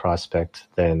legit prospect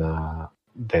than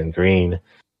Green.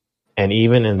 And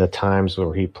even in the times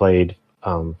where he played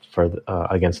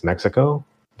against Mexico,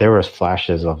 there was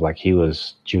flashes of like he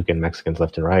was juking Mexicans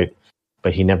left and right,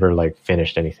 but he never like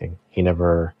finished anything. He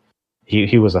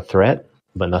was a threat,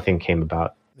 but nothing came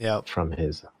about from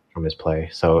his play.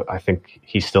 So I think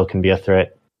he still can be a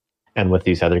threat, and with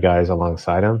these other guys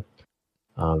alongside him.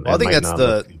 I think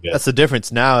that's the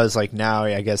difference now. Is like now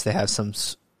I guess they have some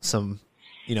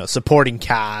supporting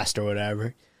cast or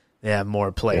whatever. They have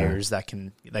more players that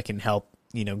can help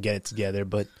get it together.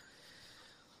 But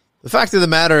the fact of the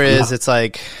matter is, it's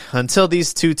like until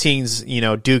these two teams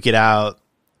duke it out,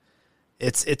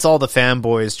 it's all the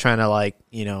fanboys trying to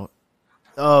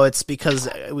it's because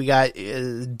we got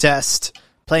Dest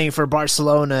playing for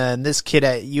Barcelona and this kid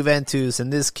at Juventus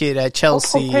and this kid at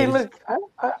Chelsea. Okay, look,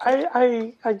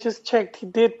 I just checked. He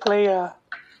did play a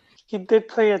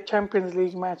Champions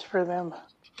League match for them.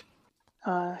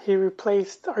 He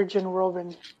replaced Arjen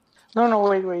Robben. No,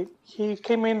 wait. He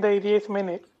came in the 88th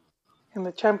minute in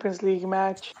the Champions League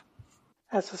match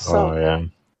as a sub. Oh, yeah.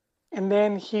 And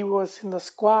then he was in the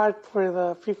squad for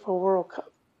the FIFA World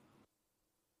Cup.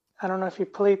 I don't know if he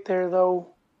played there, though.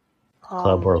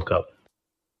 Club World Cup.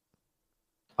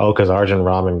 Oh, because Arjen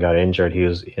Robben got injured.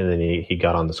 He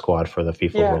got on the squad for the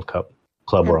FIFA World Cup,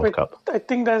 World Cup. I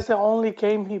think that's the only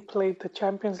game he played, the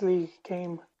Champions League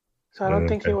game. So I don't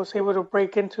think he was able to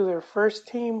break into their first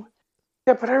team.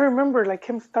 Yeah, but I remember like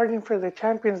him starting for the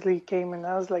Champions League game, and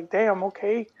I was like, damn,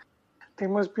 okay. They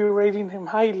must be rating him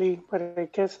highly, but I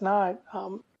guess not.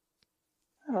 Or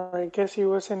I guess he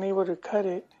wasn't able to cut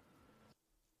it.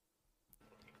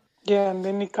 Yeah, and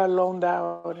then he got loaned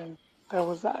out, and that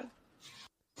was that.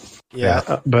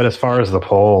 Yeah. But as far as the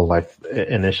poll, like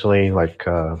initially, like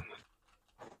the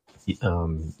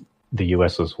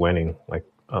U.S. was winning, like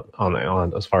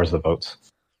on as far as the votes.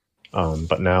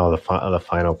 But now the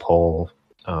final poll,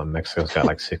 Mexico's got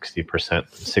like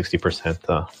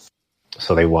 60%.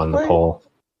 So they won the poll.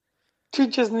 You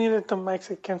just needed the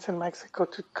Mexicans in Mexico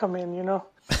to come in,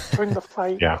 join the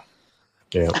fight. Yeah.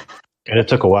 And it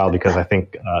took a while because I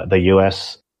think the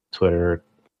U.S. Twitter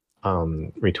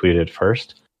retweeted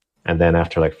first, and then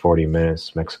after like 40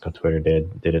 minutes, Mexico Twitter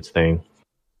did its thing.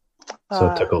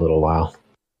 So it took a little while.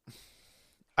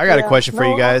 I got a question for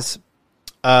you guys.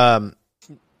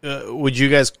 Would you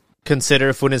guys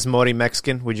consider Funes Mori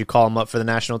Mexican? Would you call him up for the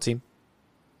national team?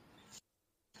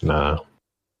 Nah.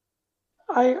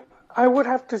 I would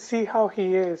have to see how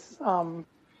he is.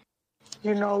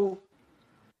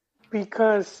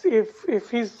 Because if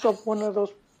he's one of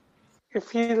those,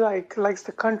 if he likes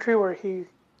the country where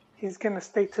he's gonna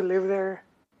stay to live there,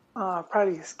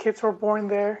 probably his kids were born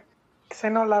there. Because I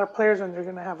know a lot of players when they're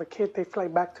gonna have a kid, they fly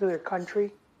back to their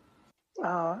country.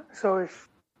 So if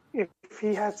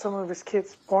he had some of his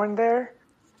kids born there,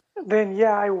 then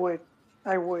yeah, I would.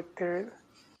 I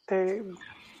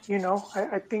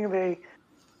think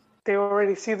they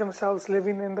already see themselves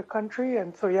living in the country,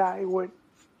 and so yeah, I would.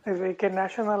 If they get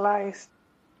nationalized.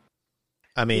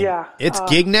 I mean, it's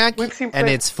Gignac and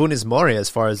it's Funes Mori as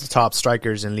far as the top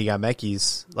strikers in Liga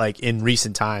MX, like in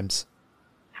recent times.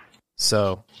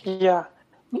 So yeah,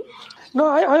 no,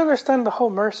 I understand the whole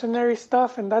mercenary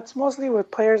stuff, and that's mostly with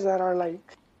players that are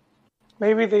like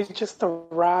maybe they just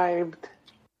arrived,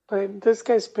 but this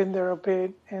guy's been there a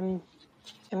bit, and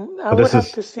I would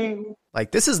have to see.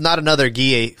 Like, this is not another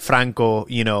Guille Franco,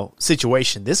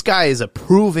 situation. This guy is a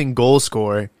proven goal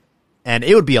scorer, and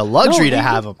it would be a luxury to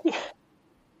have him.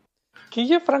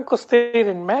 Guille Franco stayed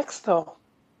in Mex, though.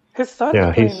 His son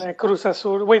played in Cruz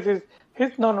Azul. Wait,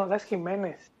 that's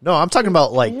Jimenez. No, I'm talking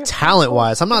about,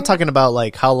 talent-wise. I'm not talking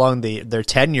about, how long their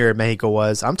tenure in Mexico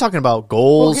was. I'm talking about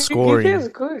goal scoring. He was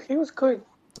good. He was good.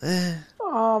 He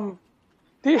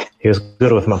was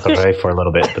good with Monterrey for a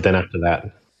little bit, but then after that...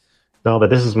 No,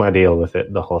 but this is my deal with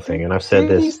it, the whole thing, and I've said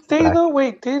this. Did he stay though?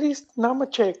 Wait, did he?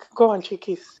 Namachek. Go on,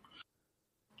 Chiquis.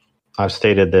 I've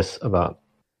stated this about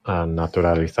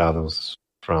naturalizados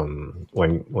from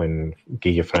when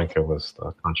Guille Franco was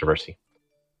the controversy.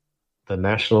 The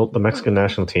Mexican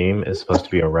national team is supposed to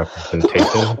be a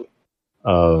representation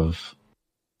of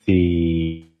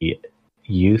the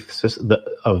youth system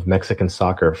of Mexican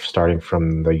soccer, starting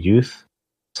from the youth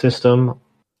system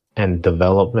and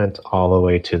development all the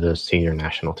way to the senior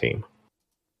national team.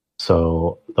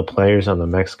 So the players on the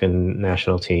Mexican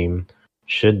national team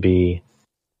should be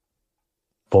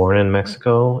born in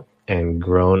Mexico and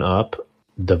grown up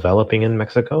developing in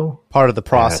Mexico. Part of the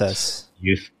process.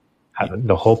 Youth,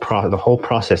 the whole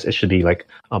process. It should be like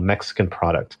a Mexican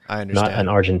product, I understand. not an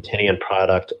Argentinian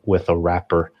product with a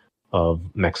wrapper of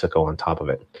Mexico on top of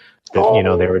it. You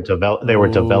know, they were developed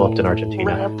in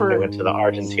Argentina. Rapper. They went to the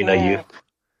Argentina Snap. youth.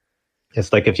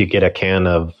 It's like if you get a can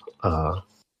of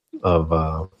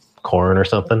corn or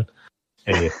something,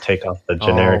 and you take off the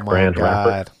generic brand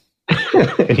wrapper,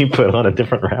 and you put on a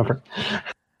different wrapper.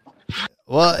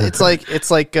 Well, it's like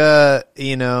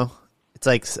you know, it's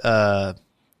like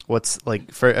what's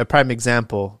like, for a prime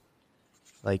example,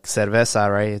 like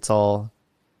cerveza, right? It's all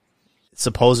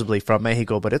supposedly from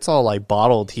Mexico, but it's all like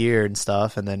bottled here and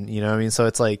stuff, and then, you know what I mean? So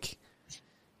it's like,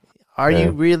 are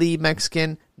you really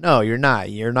Mexican? No, you're not.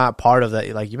 You're not part of that.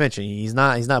 Like you mentioned, he's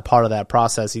not part of that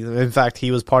process. In fact,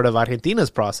 he was part of Argentina's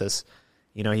process.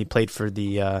 You know, he played for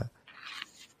the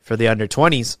under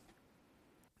 20s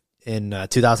in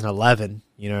 2011.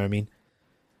 You know what I mean?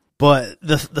 But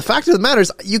the fact of the matter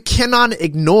is, you cannot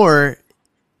ignore,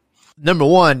 number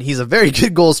one, he's a very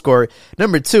good goal scorer.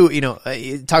 Number two, you know,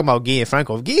 talking about Guille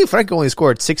Franco. Guille Franco only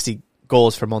scored 60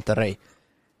 goals for Monterrey.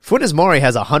 Funes Mori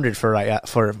has 100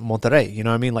 for Monterrey. You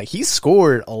know what I mean? Like, he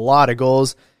scored a lot of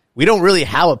goals. We don't really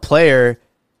have a player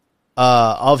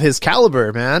of his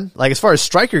caliber, man. Like, as far as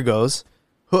striker goes,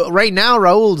 right now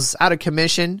Raul's out of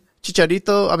commission.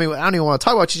 Chicharito, I mean, I don't even want to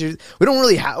talk about Chicharito. We don't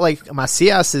really have, like,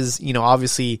 Macias is, you know,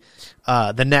 obviously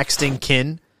the next in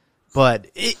kin, but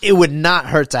it would not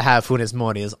hurt to have Funes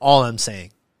Mori, is all I'm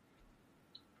saying.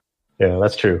 Yeah,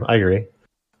 that's true. I agree.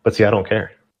 But see, I don't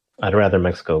care. I'd rather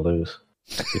Mexico lose,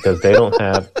 because they don't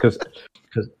have, because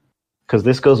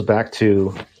this goes back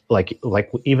to like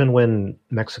even when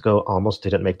Mexico almost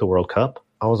didn't make the World Cup,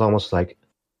 I was almost like,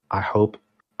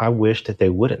 I wish that they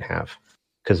wouldn't have,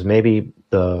 because maybe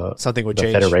something would the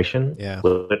change. federation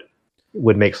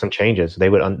would make some changes. They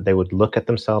would look at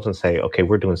themselves and say, okay,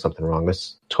 we're doing something wrong.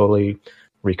 Let's totally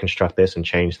reconstruct this and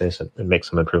change this and make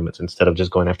some improvements, instead of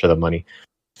just going after the money.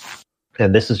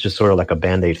 And this is just sort of like a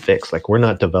Band-Aid fix. Like, we're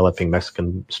not developing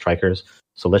Mexican strikers,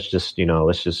 so let's just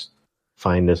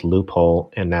find this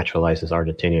loophole and naturalize this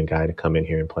Argentinian guy to come in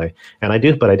here and play. And I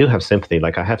do have sympathy.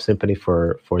 Like, I have sympathy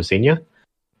for Zinha,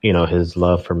 you know, his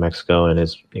love for Mexico and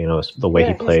his, you know, the way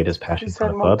he played, his passion for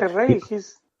the club.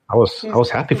 I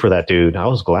was happy for that dude. I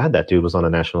was glad that dude was on the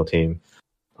national team.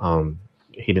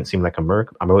 He didn't seem like a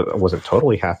merc. I wasn't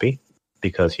totally happy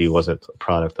because he wasn't a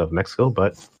product of Mexico,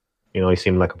 but, you know, he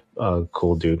seemed like a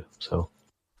cool dude. So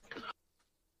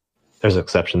there's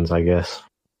exceptions, I guess.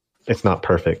 It's not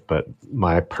perfect, but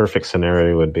my perfect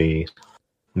scenario would be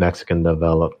Mexican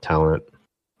developed talent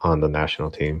on the national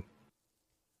team.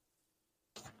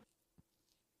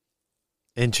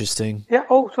 Interesting. Yeah.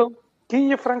 Oh, so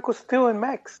Guille Franco's still in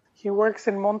Mex. He works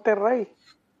in Monterrey.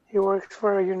 He works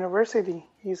for a university.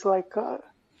 He's like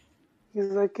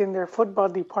in their football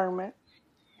department.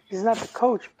 He's not the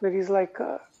coach, but he's like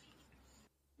a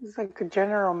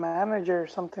general manager or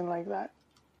something like that.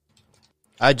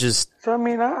 So I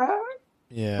mean,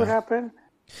 yeah. What happened?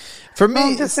 For me,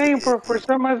 I'm just saying, for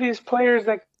some of these players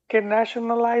that get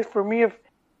nationalized, for me, if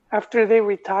after they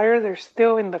retire, they're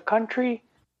still in the country,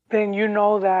 then you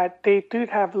know that they do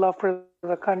have love for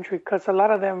the country, because a lot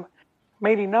of them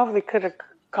made enough, they could have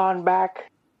gone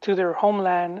back to their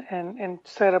homeland and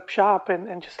set up shop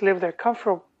and just live there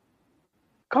comfortably.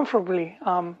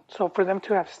 So for them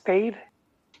to have stayed,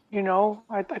 you know,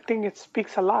 I think it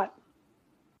speaks a lot.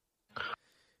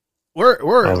 We're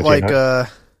in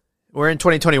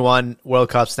 2021 World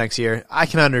Cups next year. I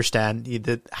can understand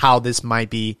how this might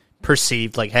be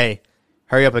perceived. Like, hey,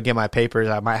 hurry up and get my papers.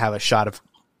 I might have a shot of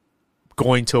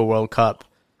going to a World Cup,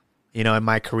 you know, in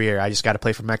my career. I just got to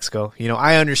play for Mexico. You know,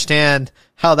 I understand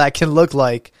how that can look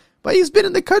like, but he's been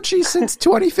in the country since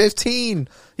 2015.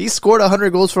 He scored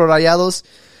 100 goals for Rayados.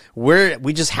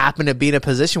 We just happen to be in a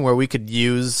position where we could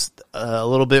use a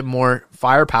little bit more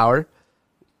firepower.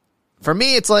 For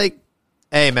me, it's like,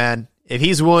 hey, man, if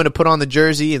he's willing to put on the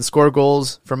jersey and score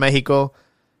goals for Mexico,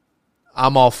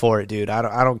 I'm all for it, dude.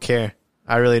 I don't care.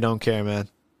 I really don't care, man.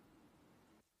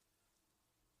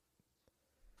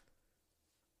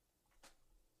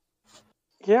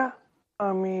 Yeah,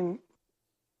 I mean,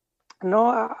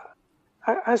 no,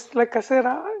 I like I said,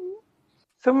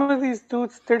 some of these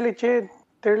dudes, they're legit.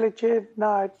 They're legit,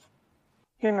 not,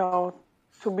 you know,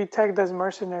 to be tagged as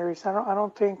mercenaries. I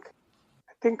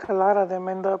think a lot of them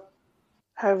end up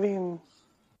having,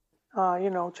 you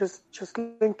know, just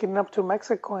linking up to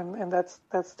Mexico, and that's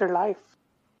their life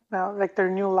now, like their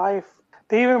new life.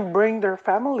 They even bring their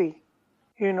family,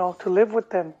 you know, to live with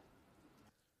them.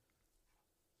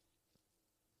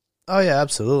 Oh yeah,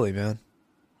 absolutely, man.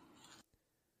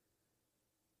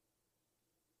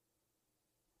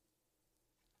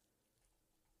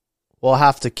 We'll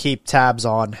have to keep tabs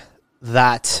on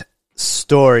that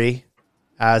story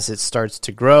as it starts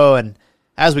to grow. And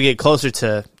as we get closer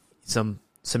to some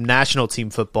national team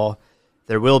football,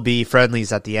 there will be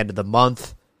friendlies at the end of the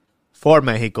month. For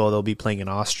Mexico, they'll be playing in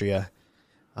Austria.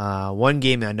 One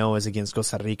game I know is against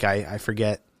Costa Rica. I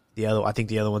forget the other. I think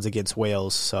the other one's against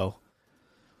Wales. So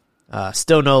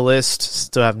still no list.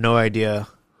 Still have no idea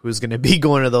who's going to be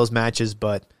going to those matches,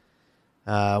 but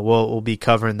we'll be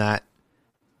covering that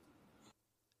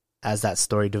as that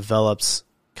story develops.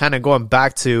 Kind of going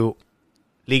back to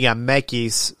Liga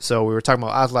MX. So we were talking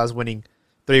about Atlas winning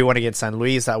 3-1 against San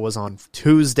Luis. That was on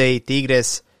Tuesday.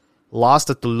 Tigres lost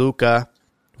to Toluca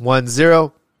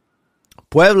 1-0.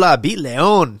 Puebla beat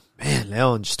León. Man,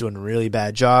 León just doing a really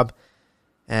bad job.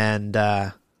 And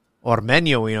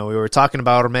Ormeño, we were talking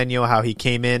about Ormeño, how he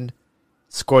came in,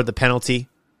 scored the penalty,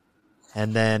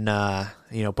 and then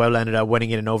Puebla ended up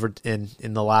winning it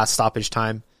in the last stoppage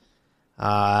time.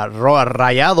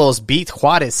 Rayados beat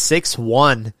Juárez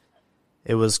 6-1.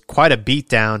 It was quite a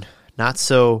beatdown. Not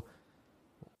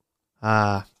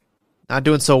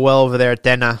doing so well over there at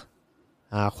Tena.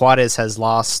 Juárez has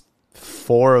lost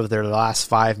 4 of their last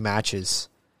 5 matches.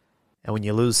 And when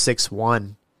you lose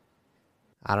 6-1,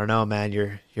 I don't know, man,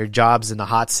 your job's in the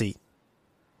hot seat.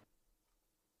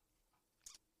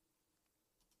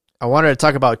 I wanted to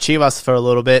talk about Chivas for a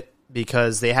little bit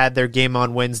because they had their game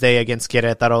on Wednesday against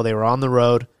Querétaro. They were on the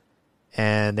road,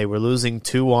 and they were losing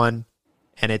 2-1.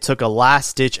 And it took a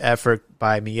last-ditch effort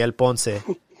by Miguel Ponce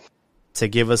to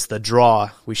give us the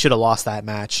draw. We should have lost that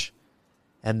match.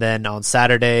 And then on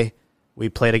Saturday, we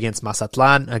played against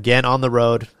Mazatlán, again on the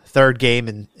road, 3rd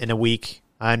game in a week.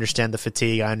 I understand the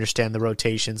fatigue. I understand the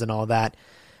rotations and all that.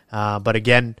 But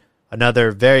again,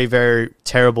 another very, very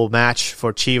terrible match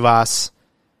for Chivas.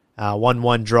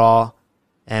 1-1 draw.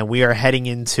 And we are heading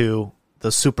into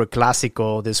the Super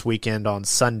Clásico this weekend on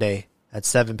Sunday at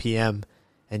 7 p.m.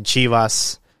 And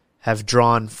Chivas have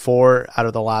drawn 4 out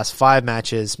of the last 5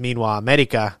 matches. Meanwhile,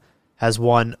 America has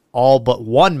won all but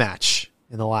 1 match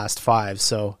in the last 5.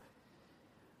 So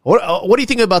what do you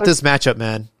think about this matchup,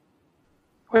 man?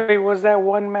 Wait, was that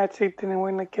one match they didn't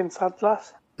win against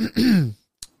Atlas?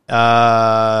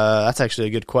 That's actually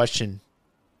a good question.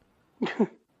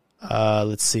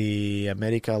 Let's see.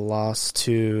 America lost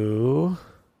to...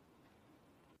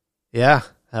 Yeah,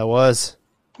 that was.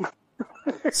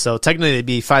 So technically it'd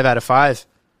be 5 out of 5.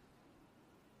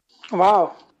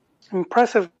 Wow.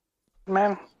 Impressive,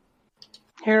 man.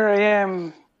 Here I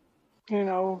am,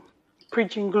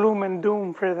 preaching gloom and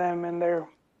doom for them, and they're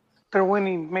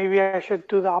winning. Maybe I should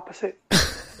do the opposite.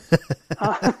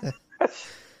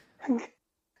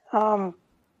 No,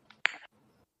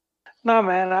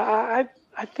 man.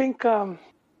 I think I'm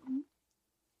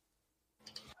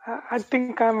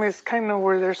is kind of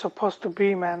where they're supposed to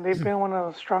be, man. They've been one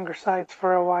of the stronger sides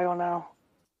for a while now.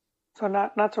 So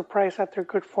not surprised at their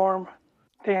good form.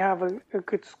 They have a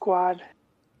good squad.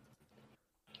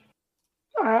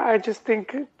 I just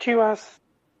think Chivas,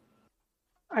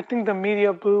 I think the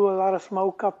media blew a lot of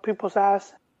smoke up people's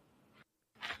ass.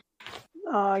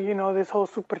 This whole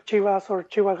Super Chivas or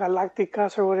Chivas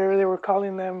Galácticas or whatever they were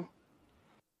calling them.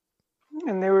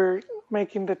 And they were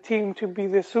making the team to be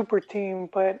the super team,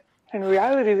 but in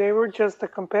reality, they were just a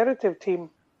competitive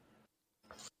team.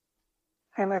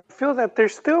 And I feel that they're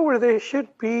still where they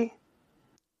should be,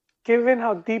 given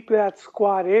how deep that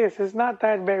squad is. It's not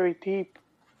that very deep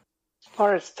as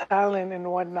far as talent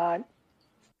and whatnot.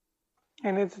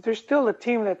 And they're still a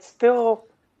team that's still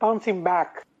bouncing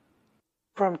back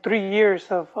from 3 years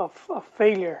of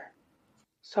failure.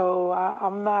 So I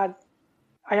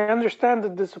understand the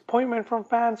disappointment from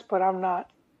fans, but I'm not.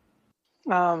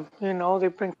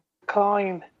 They've been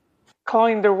clawing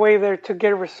their way there to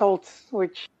get results,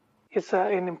 which is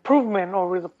an improvement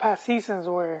over the past seasons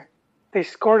where they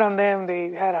scored on them.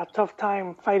 They had a tough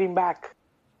time fighting back.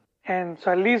 And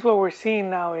so at least what we're seeing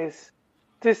now is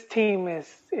this team is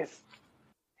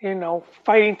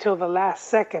fighting till the last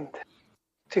second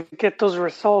to get those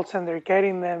results, and they're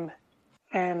getting them.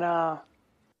 And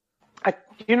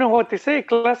you know what they say,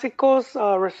 Clásicos,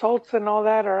 results and all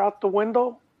that are out the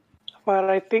window. But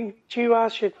I think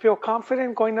Chivas should feel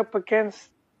confident going up against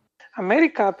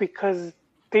America because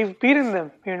they've beaten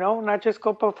them, not just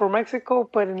Copa for Mexico,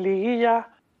 but in Liguilla.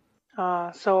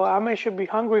 So Ame should be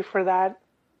hungry for that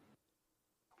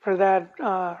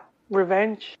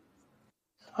revenge.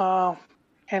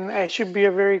 And it should be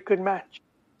a very good match.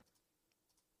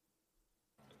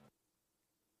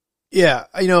 Yeah,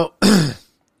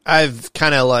 I've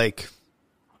kind of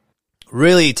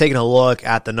really taken a look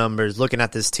at the numbers, looking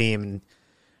at this team, and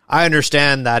I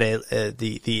understand that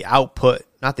the output,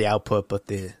 not the output, but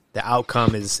the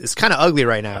outcome is kind of ugly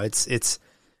right now. It's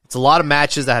It's a lot of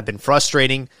matches that have been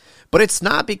frustrating, but it's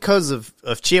not because of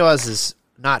Chivas is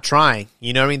not trying.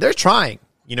 You know what I mean? They're trying.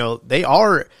 You know, they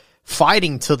are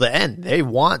fighting till the end. They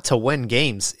want to win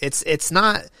games. It's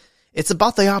not. It's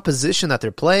about the opposition that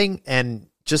they're playing and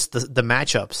just the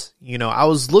matchups. You know, I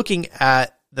was looking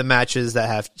at the matches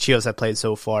that Chivas have played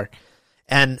so far,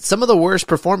 and some of the worst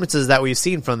performances that we've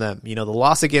seen from them. You know, the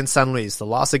loss against San Luis, the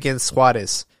loss against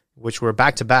Juarez, which were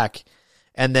back to back,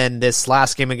 and then this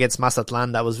last game against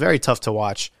Mazatlan that was very tough to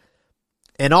watch.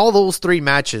 In all those three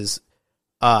matches,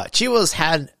 Chivas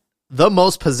had the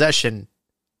most possession.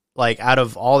 Like, out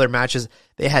of all their matches,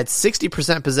 they had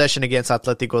 60% possession against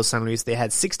Atletico San Luis. They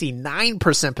had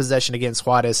 69% possession against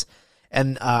Juarez.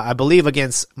 And I believe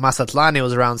against Mazatlan, it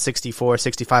was around 64,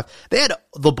 65. They had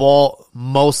the ball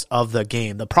most of the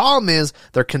game. The problem is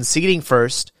they're conceding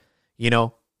first. You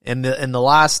know, in the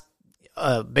last,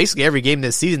 basically every game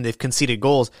this season, they've conceded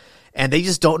goals. And they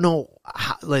just don't know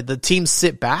how, like, the teams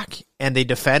sit back and they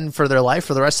defend for their life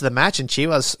for the rest of the match. And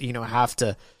Chivas, you know, have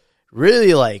to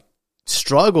really, like,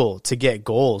 struggle to get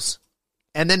goals.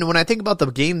 And then when I think about the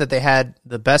game that they had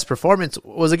the best performance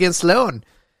was against León,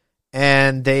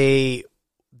 and they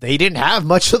didn't have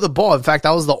much of the ball. In fact,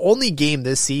 that was the only game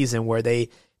this season where they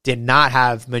did not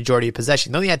have majority of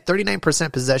possession. They only had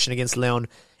 39% possession against León,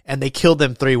 and they killed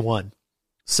them 3-1.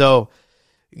 So,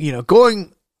 you know,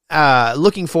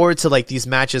 looking forward to, like, these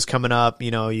matches coming up. You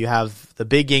know, you have the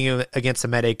big game against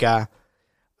America.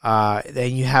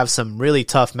 Then you have some really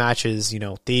tough matches, you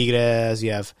know, Tigres.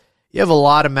 You have a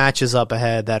lot of matches up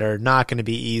ahead that are not going to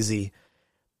be easy.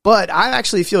 But I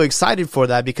actually feel excited for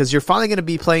that because you're finally going to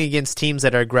be playing against teams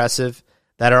that are aggressive,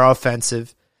 that are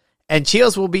offensive, and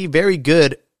Chivas will be very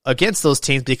good against those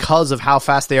teams because of how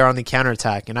fast they are on the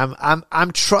counterattack. And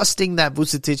I'm trusting that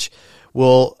Vucetich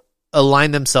will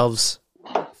align themselves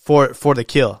for the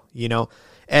kill, you know.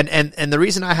 And the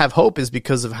reason I have hope is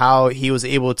because of how he was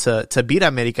able to beat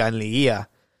America in Liguilla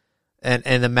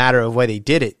and the matter of why they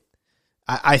did it.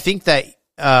 I think that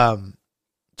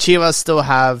Chivas still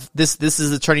have this is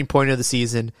the turning point of the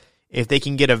season. If they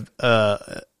can get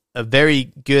a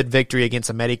very good victory against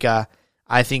America,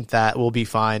 I think that we'll be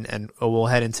fine and we'll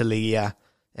head into Liguilla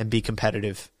and be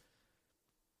competitive.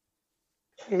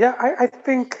 Yeah, I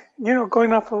think, you know,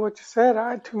 going off of what you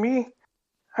said, to me,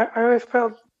 I always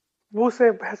felt Buse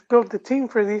has built the team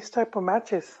for these type of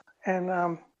matches,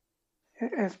 and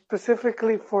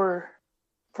specifically for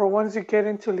once you get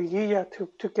into Liguilla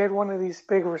to get one of these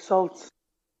big results.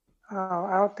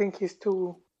 I don't think he's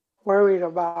too worried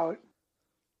about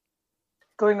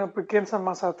going up against a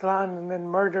Mazatlan and then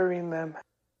murdering them.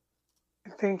 I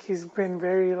think he's been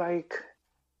very, like,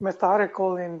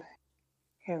 methodical in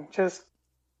just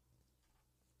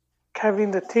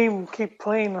having the team keep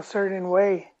playing a certain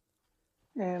way.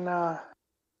 And I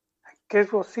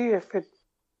guess we'll see if it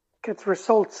gets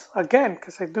results again,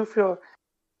 because I do feel,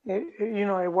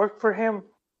 it worked for him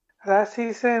last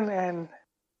season, and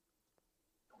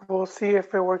we'll see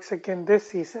if it works again this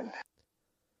season.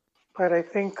 But I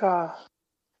think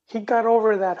he got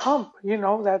over that hump. You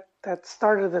know, that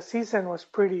start of the season was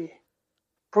pretty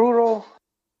brutal.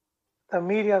 The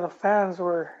media, the fans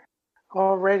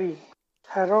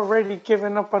had already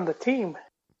given up on the team.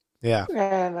 Yeah.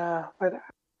 And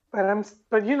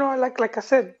but you know, like I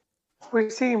said, we're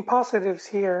seeing positives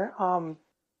here.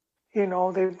 You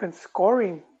know, they've been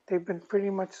scoring. They've been pretty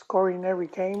much scoring every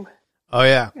game. Oh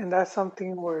yeah. And that's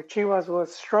something where Chivas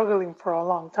was struggling for a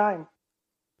long time.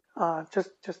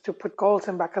 Just to put goals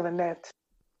in back of the net.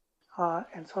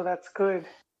 And so that's good.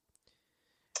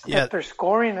 Yeah. That they're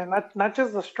scoring, and not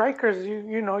just the strikers.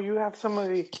 You know, you have some of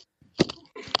the.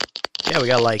 Yeah, we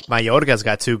got, like, Mayorga's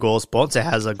got 2 goals. Ponce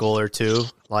has a goal or 2.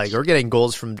 Like, we're getting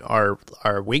goals from our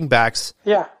wing backs.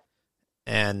 Yeah.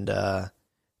 And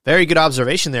very good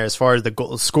observation there as far as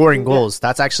the scoring goals.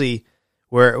 That's actually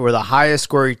we're the highest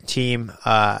scoring team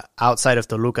outside of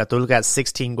Toluca. Toluca has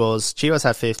 16 goals. Chivas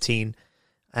have 15,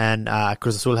 and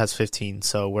Cruz Azul has 15.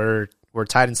 So we're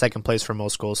tied in second place for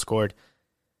most goals scored.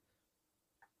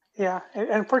 Yeah, and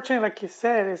unfortunately, like you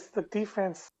said, it's the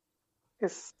defense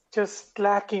is just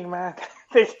lacking, man.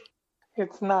 It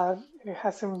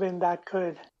hasn't been that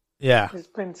good. Yeah. There's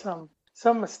been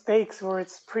some mistakes where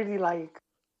it's pretty, like,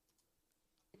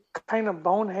 kind of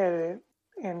boneheaded.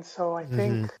 And so I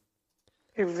think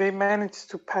if they manage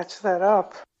to patch that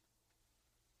up,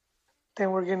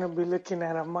 then we're going to be looking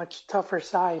at a much tougher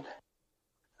side.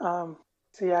 So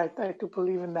yeah, I do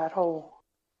believe in that whole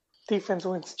defense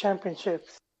wins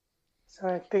championships. So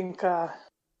I think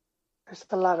there's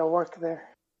a lot of work there.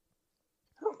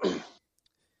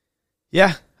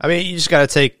 Yeah, I mean, you just got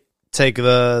to take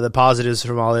the positives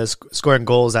from all this. Scoring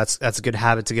goals, that's a good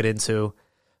habit to get into.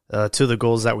 Two of the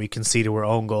goals that we conceded were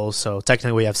own goals, so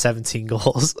technically we have 17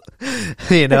 goals.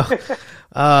 you know,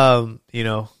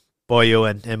 Boyo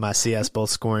and Macias both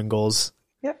scoring goals.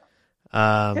 Yeah.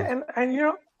 And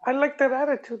I like that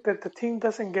attitude that the team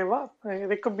doesn't give up.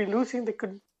 They could be losing, they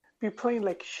could be playing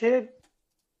like shit,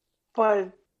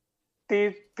 but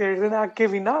they're not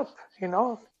giving up. And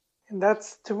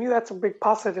to me that's a big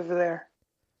positive there.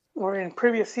 Where in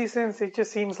previous seasons it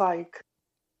just seems like,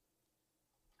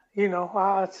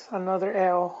 it's another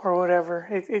L or whatever.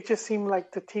 It just seemed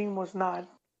like the team was not.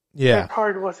 Yeah. Their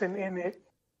heart wasn't in it.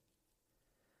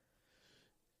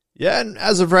 Yeah, and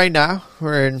as of right now,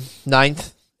 we're in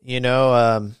 9th. You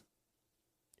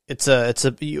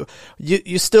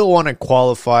still want to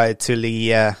qualify to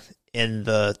Liga in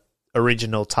the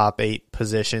original top 8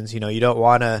 positions. You don't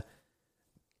want to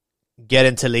get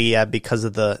into Liga because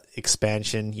of the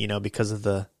expansion. Because of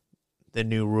the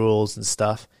new rules and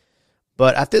stuff.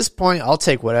 But at this point, I'll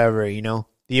take whatever.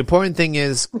 The important thing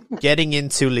is getting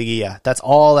into Liga. That's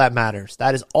all that matters.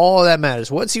 That is all that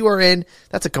matters. Once you are in,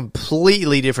 that's a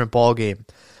completely different ball game.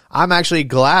 I'm actually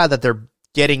glad that they're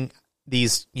getting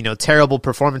these, terrible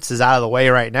performances out of the way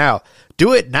right now.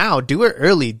 Do it now. Do it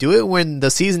early. Do it when the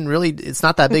season it's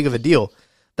not that big of a deal.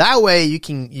 That way you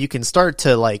can start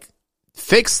to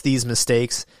fix these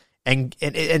mistakes and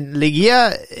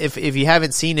Liga, if you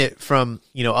haven't seen it from,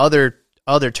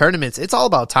 other tournaments, it's all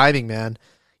about timing, man.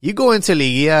 You go into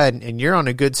Liga and you're on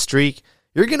a good streak,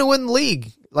 you're going to win the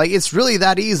league. It's really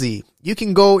that easy. You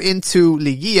can go into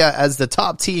Liga as the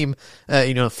top team,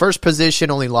 first position,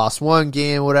 only lost one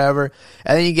game, whatever,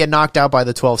 and then you get knocked out by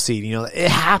the 12th seed. It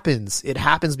happens. It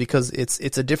happens because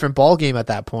it's a different ball game at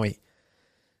that point.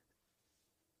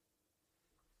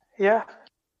 Yeah.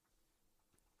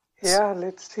 Yeah,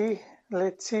 let's see.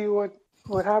 Let's see what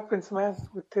happens, man,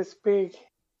 with this big.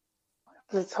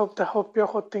 Let's hope the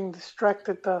Piojo thing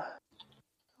distracted the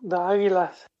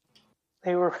Águilas.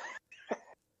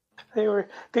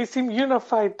 They seem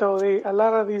unified though. A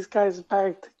lot of these guys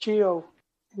backed Gio,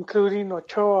 including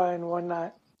Ochoa and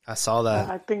whatnot. I saw that.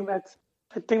 I think that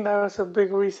was a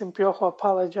big reason Piojo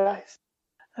apologized,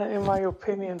 in my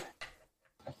opinion.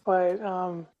 But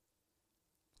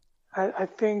I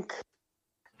think,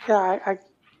 I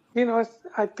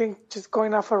think just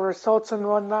going off of results and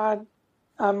whatnot.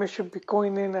 It should be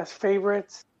going in as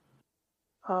favorites.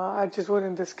 I just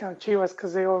wouldn't discount Chivas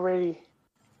because they already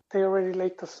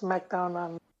laid the smackdown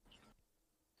on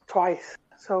twice.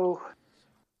 So,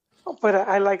 but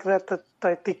I like that the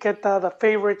etiqueta, the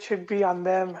favorite should be on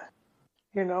them.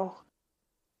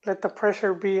 Let the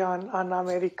pressure be on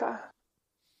America.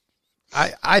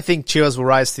 I think Chivas will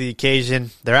rise to the occasion.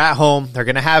 They're at home. They're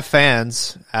going to have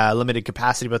fans, limited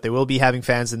capacity, but they will be having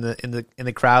fans in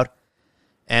the crowd.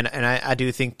 And I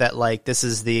do think that this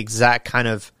is the exact kind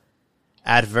of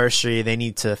adversary they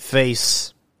need to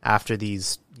face after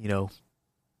these,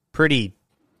 pretty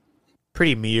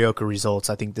mediocre results.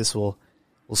 I think this will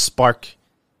spark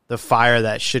the fire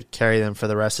that should carry them for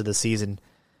the rest of the season.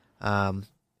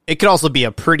 It could also be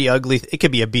a pretty ugly. It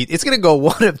could be a beat. It's going to go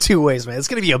one of two ways, man. It's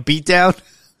going to be a beatdown,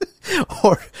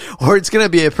 or it's going to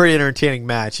be a pretty entertaining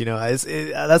match. That's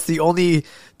the only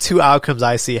two outcomes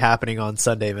I see happening on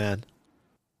Sunday, man.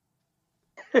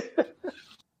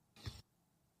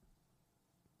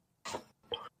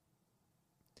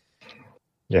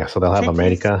 Yeah, so they'll have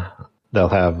America. They'll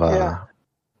have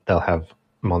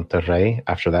Monterrey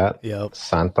after that. Yep.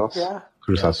 Santos,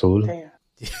 Cruz Azul. Damn.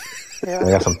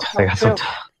 They got some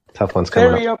tough ones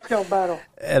coming Very up. uphill battle.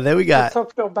 And then we got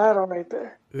uphill battle right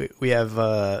there. We have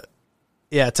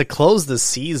to close the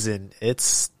season.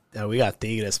 We got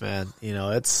Tigres, man.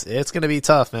 It's gonna be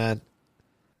tough, man.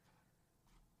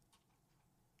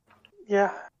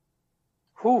 Yeah.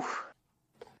 Oof.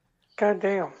 God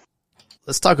damn.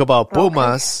 Let's talk about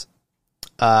Pumas.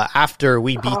 After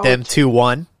we beat them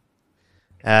 2-1,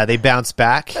 they bounced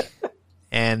back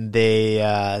and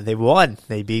they won.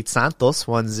 They beat Santos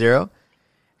 1-0,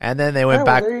 and then they went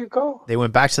back. There you go. They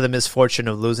went back to the misfortune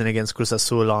of losing against Cruz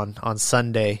Azul on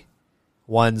Sunday,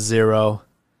 1-0.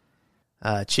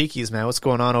 Cheekies, man, what's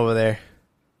going on over there?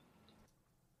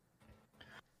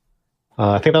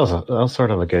 I think that was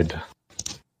sort of a good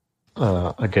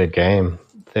game.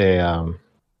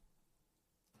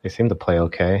 They seemed to play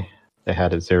okay. They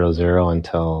had it 0-0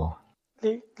 until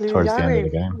towards the end of the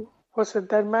game. Was it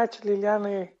that match?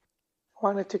 Liliane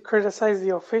wanted to criticize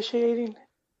the officiating,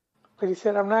 but he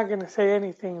said, "I'm not going to say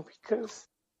anything because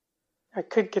I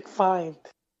could get fined."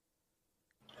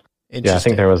 Yeah, I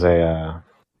think there was a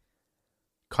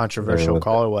controversial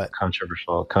call or what?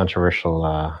 Controversial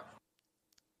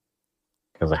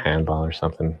it was a handball or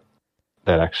something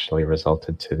that actually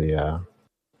resulted to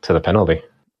the penalty,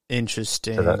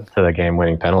 Interesting. to the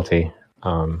game-winning penalty.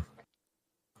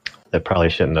 That probably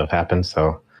shouldn't have happened.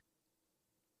 So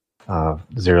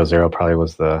 0-0 probably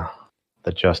was the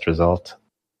just result,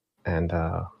 and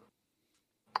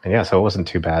yeah, so it wasn't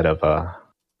too bad of a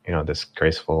this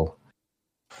graceful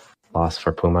loss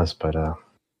for Pumas, but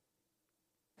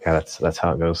yeah, that's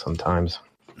how it goes sometimes.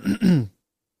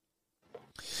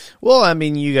 Well, I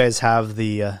mean, you guys have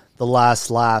the last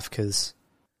laugh because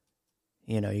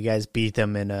you guys beat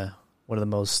them in one of the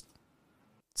most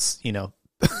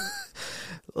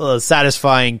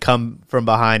satisfying come from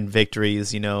behind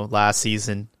victories last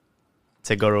season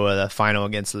to go to the final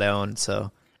against Leon.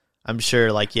 So I'm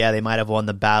sure they might have won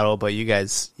the battle, but you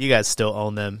guys still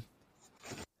own them.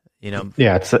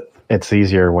 Yeah, it's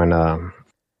easier when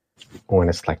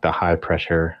it's like the high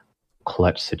pressure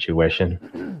clutch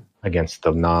situation against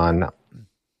the non-clutch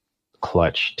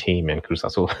team in Cruz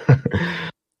Azul.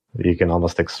 You can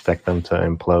almost expect them to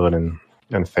implode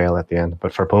and fail at the end.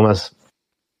 But for Pumas,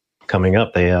 coming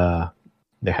up, they have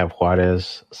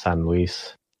Juarez, San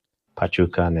Luis,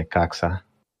 Pachuca, Necaxa.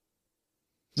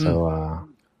 So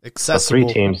accessible.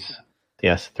 Three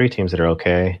teams that are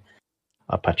okay.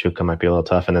 Pachuca might be a little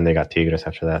tough, and then they got Tigres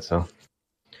after that. So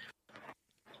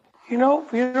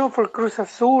for Cruz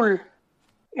Azul,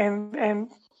 and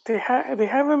they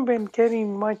haven't been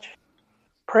getting much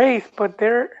praise, but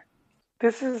that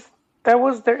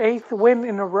was their 8th win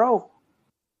in a row.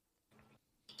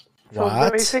 So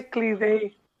What? basically,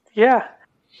 they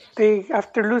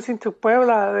after losing to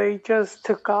Puebla, they just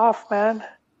took off, man,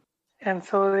 and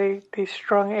so they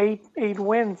strung eight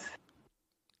wins.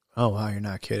 Oh wow, you're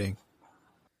not kidding.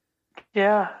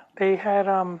 Yeah, they had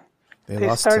They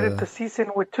lost started to the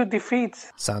season with 2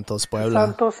 defeats. Santos Puebla.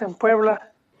 Santos and Puebla.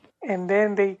 And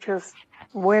then they just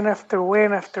win after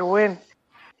win after win.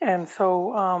 And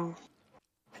so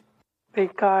they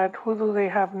got, who do they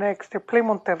have next? They play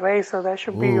Monterrey, so that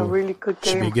should be a really good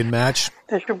game. Should be a good match.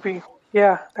 That should be,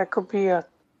 that could be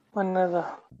one of the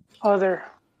other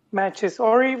matches,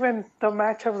 or even the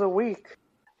match of the week.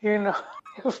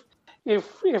 If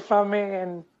Ame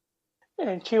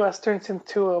and Chivas turns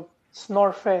into a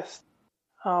snore fest.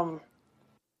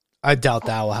 I doubt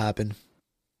that will happen.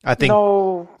 I think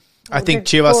Did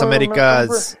Chivas you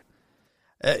America's.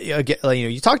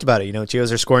 You talked about it.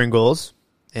 Chivas are scoring goals,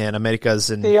 and America's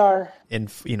in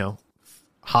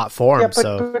hot form. Yeah, but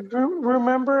So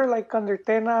remember, under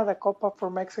Tena, the Copa for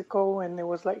Mexico, and it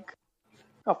was like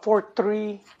a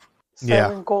 4-3,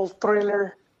 7-goal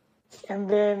thriller. And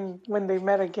then when they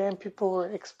met again, people were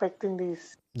expecting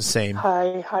these the same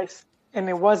high, and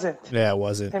it wasn't. Yeah, it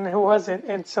wasn't. And it wasn't.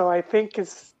 And so I think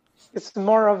it's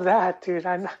more of that, dude.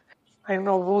 I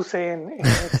know Buse, and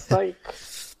it's like,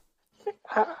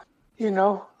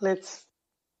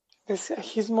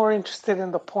 he's more interested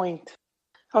in the point.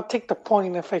 I'll take the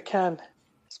point if I can,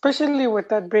 especially with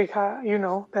that big,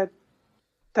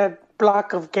 that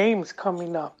block of games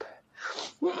coming up.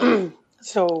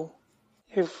 So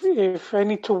if I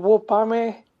need to whoop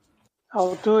Ame,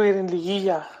 I'll do it in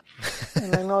Liguilla.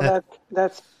 And I know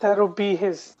that'll be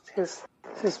his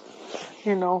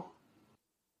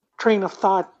train of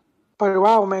thought. But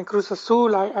wow, man, Cruz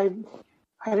Azul, I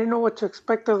didn't know what to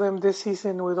expect of them this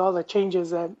season with all the changes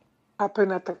that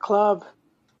happened at the club.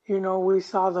 We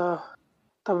saw the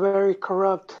very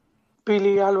corrupt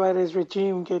Billy Alvarez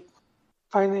regime get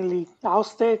finally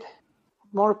ousted,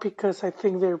 more because I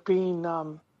think they're being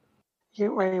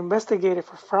investigated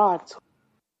for fraud. So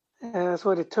that's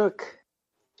what it took.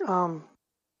 And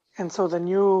so the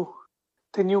new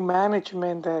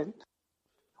management that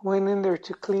went in there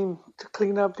to clean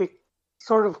up the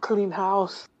sort of clean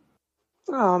house,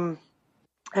 and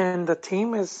the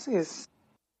team is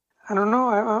I don't know.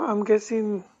 I'm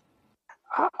guessing.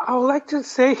 I would like to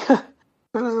say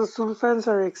Cruz Azul fans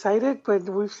are excited, but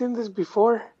we've seen this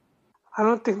before. I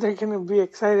don't think they're going to be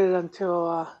excited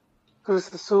until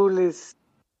Cruz Azul is,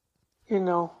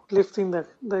 lifting the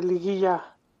Liguilla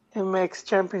MX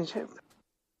championship.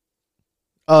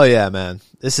 Oh yeah, man.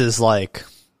 This is like,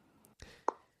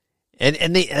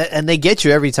 and they get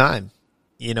you every time.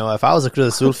 If I was a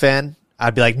Cruz Azul fan,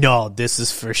 I'd be like, no, this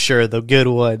is for sure the good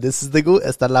one. This is the good.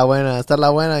 Esta la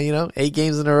buena. 8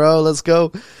 games in a row. Let's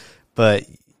go. But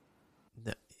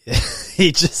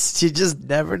you just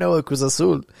never know with Cruz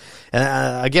Azul.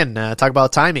 And again, talk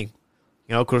about timing.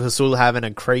 Cruz Azul having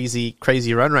a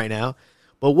crazy run right now.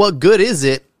 But what good is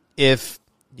it if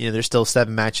there's still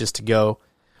 7 matches to go?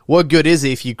 What good is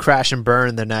it if you crash and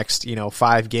burn the next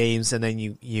 5 games and then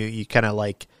you kind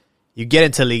of you get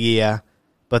into Liguilla,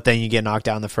 but then you get knocked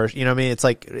down the first. You know what I mean? It's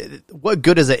like, what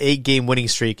good is an 8-game winning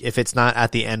streak if it's not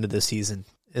at the end of the season?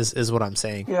 Is what I'm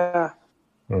saying. Yeah.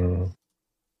 Mm.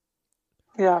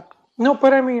 Yeah. No,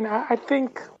 but I mean, I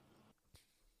think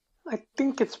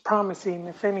it's promising,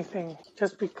 if anything,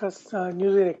 just because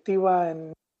new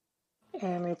directiva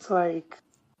and it's like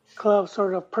club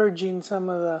sort of purging some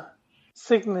of the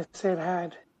sickness it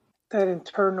had, that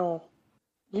internal.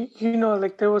 You know,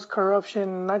 like there was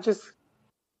corruption, not just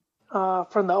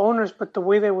from the owners, but the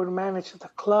way they would manage the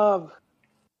club.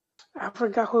 I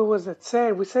forgot who it was that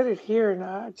said. We said it here, and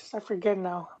I forget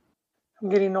now. I'm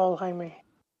getting old, Jaime.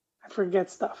 I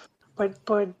forget stuff.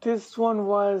 But this one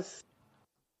was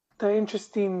the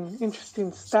interesting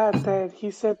stat that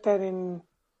he said that in,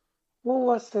 what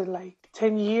was it, like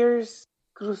 10 years,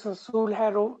 Cruz Azul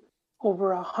had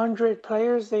over 100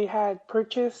 players they had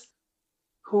purchased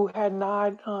who had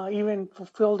not even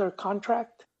fulfilled their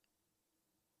contract.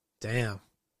 Damn.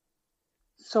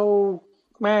 So,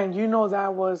 man,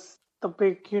 that was the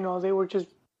big, they were just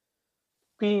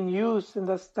being used, and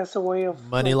that's a way of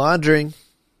Money laundering.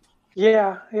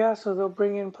 Yeah. So they'll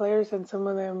bring in players, and some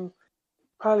of them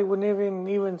probably wouldn't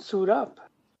even suit up.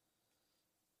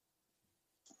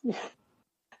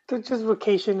 They're just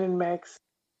vacation in Mex.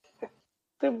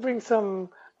 They'll bring some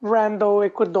rando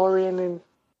Ecuadorian and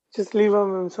just leave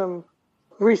them in some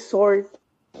resort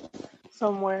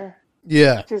somewhere.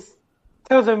 Yeah. Just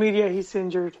tell the media he's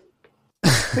injured.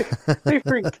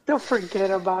 They'll forget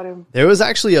about him. There was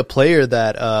actually a player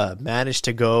that managed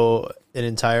to go an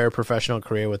entire professional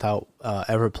career without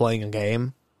ever playing a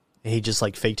game. And he just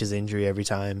like faked his injury every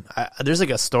time. There's like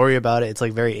a story about it. It's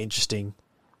like very interesting,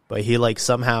 but he like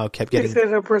somehow kept getting. Is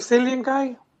it a Brazilian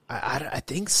guy? I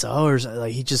think so, or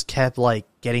like he just kept like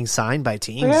getting signed by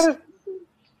teams.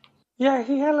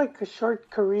 He had like a short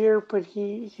career, but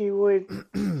he would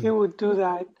do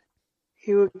that.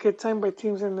 He would get signed by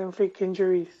teams and then fake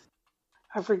injuries.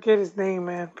 I forget his name,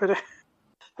 man, but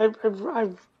I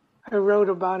wrote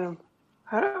about him.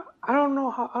 I don't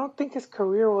know how. I don't think his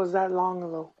career was that long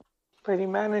though, but he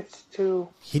managed to.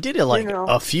 He did it like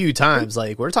a few times.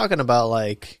 Like we're talking about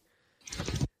like,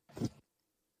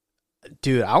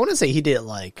 dude, I want to say he did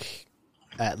like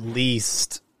at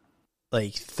least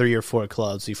like 3 or 4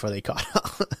 clubs before they caught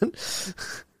on.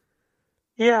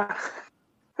 Yeah.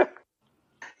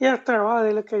 Yeah, after a while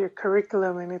they look at your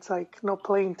curriculum and it's like no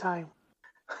playing time.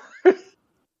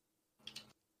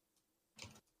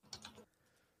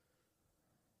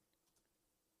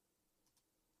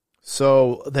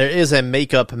 So there is a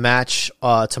makeup match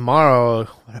tomorrow,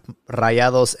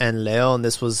 Rayados and León.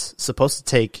 This was supposed to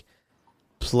take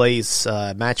place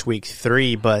match week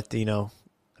 3, but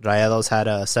Rayados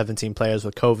had 17 players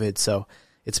with COVID, so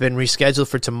it's been rescheduled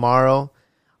for tomorrow.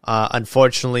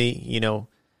 Unfortunately,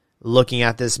 looking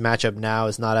at this matchup now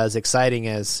is not as exciting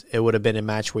as it would have been in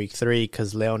match week 3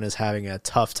 because León is having a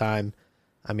tough time.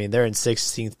 I mean, they're in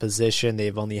 16th position.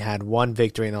 They've only had 1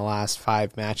 victory in the last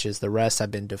 5 matches. The rest have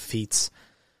been defeats.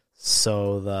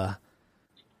 So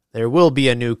there will be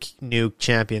a new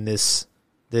champion this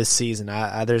season.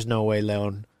 There's no way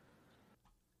León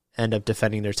end up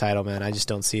defending their title, man. I just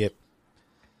don't see it.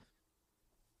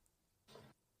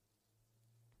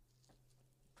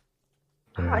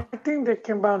 I think they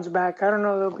can bounce back. I don't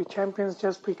know if they'll be champions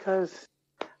just because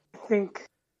I think,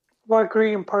 well, I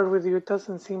agree in part with you. It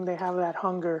doesn't seem they have that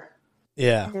hunger.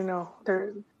 Yeah.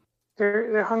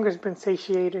 Their hunger's been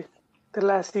satiated. The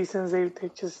last seasons, they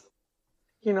just,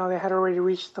 they had already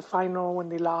reached the final when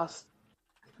they lost.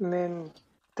 And then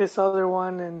this other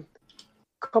one and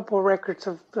a couple records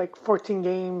of like 14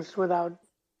 games without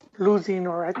losing,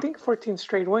 or I think 14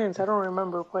 straight wins. I don't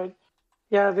remember, but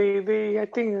yeah, I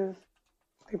think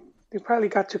they probably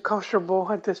got too comfortable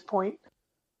at this point.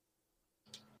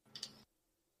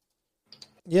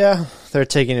 Yeah, they're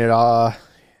taking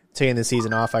the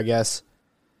season off, I guess.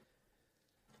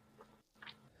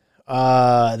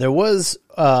 There was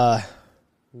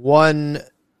one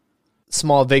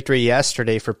small victory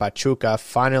yesterday for Pachuca.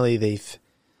 Finally,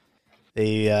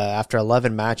 they after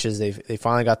 11 matches, they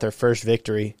finally got their first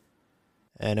victory,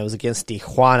 and it was against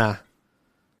Tijuana.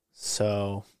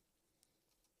 So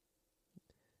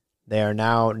they are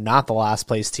now not the last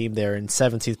place team. They're in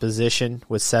 17th position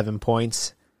with 7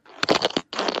 points.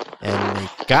 And the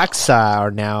Necaxa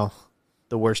are now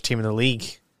the worst team in the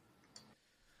league.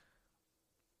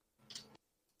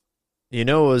 It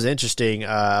was interesting.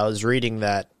 I was reading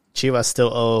that Chivas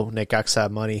still owe Necaxa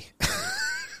money.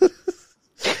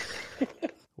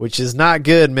 Which is not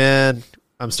good, man.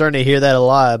 I'm starting to hear that a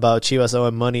lot about Chivas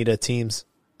owing money to teams.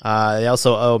 They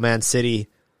also owe Man City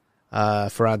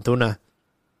for Antuna.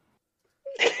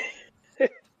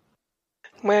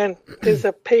 Man, there's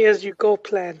a pay-as-you-go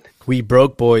plan. We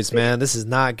broke boys, man. This is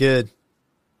not good.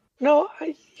 No,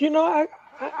 I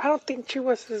don't think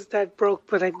Chivas is that broke,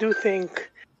 but I do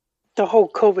think the whole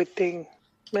COVID thing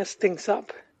messed things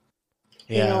up.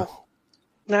 Yeah.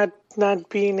 Not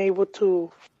being able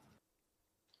to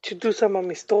do some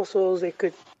amistosos. They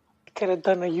could have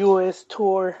done a U.S.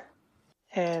 tour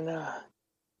and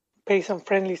pay some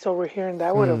friendlies over here, and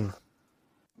that would have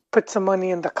put some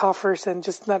money in the coffers, and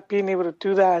just not being able to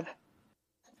do that,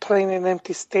 playing in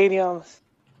empty stadiums.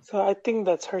 So I think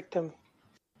that's hurt them.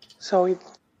 So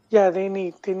they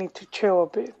need to chill a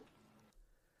bit.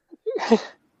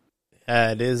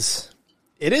 It is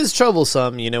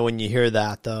troublesome, when you hear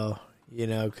that, though,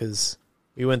 because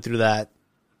we went through that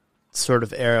sort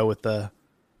of era with the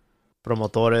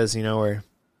promotores, where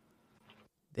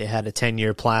they had a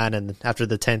 10-year plan, and after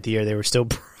the 10th year, they were still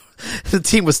the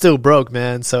team was still broke,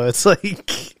 man. So it's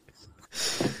like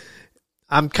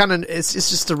it's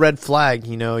just a red flag,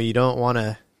 you don't want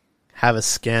to have a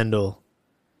scandal.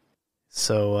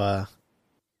 So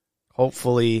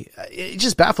hopefully, it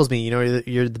just baffles me,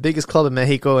 you're the biggest club in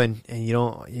Mexico, and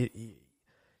you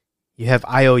have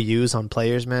IOUs on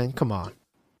players, man. Come on.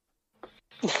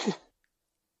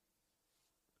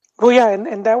 Well, yeah,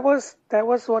 and that was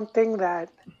one thing that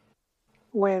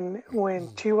when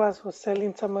Chivas was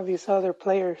selling some of these other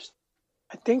players,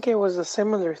 I think it was a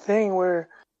similar thing where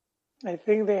I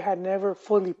think they had never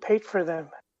fully paid for them.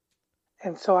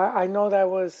 And so I know that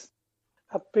was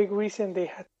a big reason they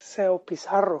had to sell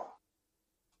Pizarro.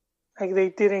 Like, they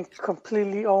didn't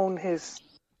completely own his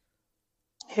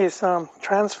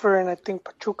transfer, and I think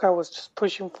Pachuca was just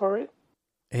pushing for it.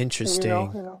 Interesting.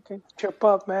 Okay, chip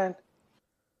up, man.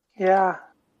 Yeah.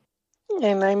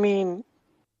 And I mean,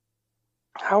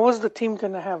 how was the team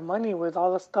going to have money with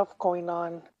all the stuff going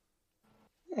on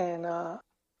and no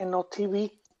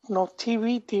TV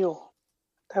deal?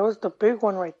 That was the big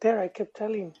one right there. I kept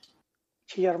telling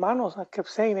Chihermanos, I kept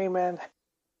saying, hey, man,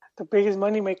 the biggest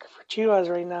moneymaker for Chivas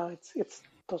right now, it's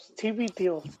those TV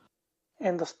deals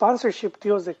and the sponsorship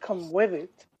deals that come with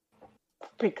it.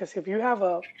 Because if you have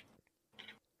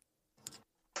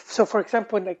so for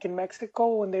example, like in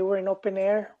Mexico, when they were in open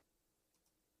air,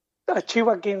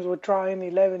 Chivas games would draw in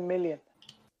 11 million.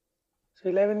 So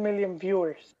 11 million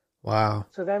viewers. Wow.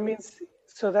 So that means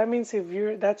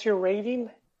if that's your rating,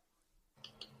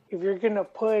 if you're gonna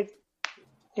put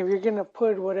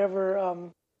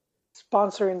whatever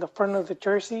sponsor in the front of the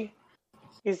jersey,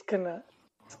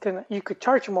 you could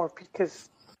charge more because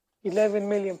 11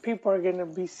 million people are gonna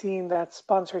be seeing that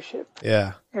sponsorship.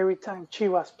 Yeah. Every time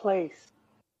Chivas plays.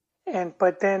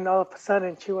 But then all of a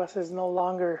sudden Chivas is no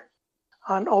longer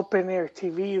on open air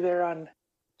TV, they're on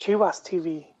Chivas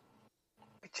TV,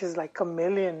 which is like $1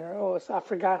 million I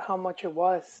forgot how much it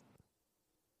was.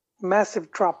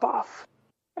 Massive drop off.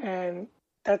 And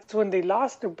that's when they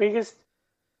lost their biggest,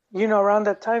 around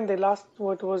that time they lost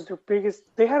what was their biggest.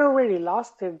 They had already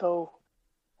lost it though,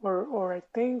 or I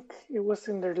think it was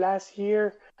in their last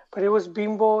year, but it was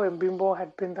Bimbo, and Bimbo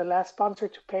had been the last sponsor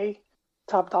to pay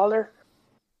top dollar.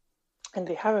 And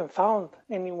they haven't found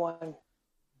anyone at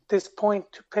this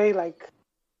point to pay like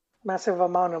massive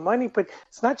amount of money. But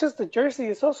it's not just the jersey;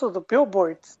 it's also the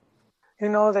billboards,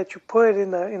 that you put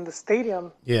in the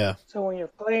stadium. Yeah. So when you're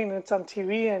playing, it's on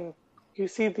TV, and you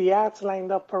see the ads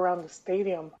lined up around the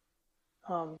stadium.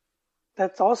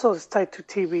 That's also tied to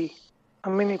TV.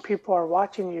 How many people are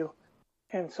watching you?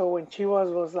 And so when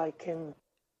Chivas was like in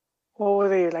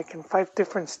 5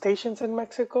 different stations in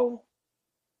Mexico,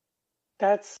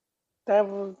 that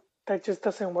just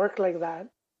doesn't work like that.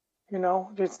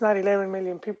 It's not 11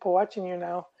 million people watching you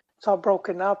now. It's all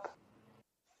broken up.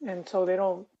 And so they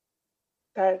don't,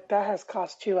 that has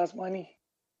cost Chivas money.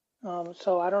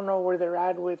 So I don't know where they're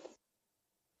at with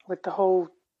the whole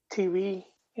TV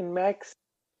in Mex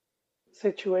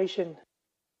situation.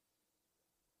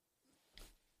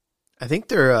 I think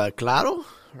they're Claro,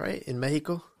 right, in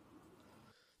Mexico.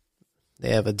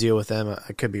 They have a deal with them.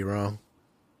 I could be wrong.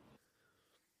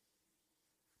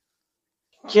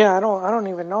 Yeah, I don't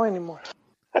even know anymore.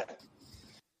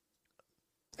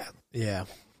 Yeah,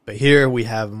 but here we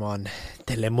have them on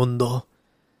Telemundo,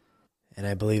 and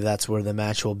I believe that's where the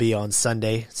match will be on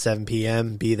Sunday, 7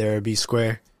 p.m. Be there or be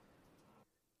square.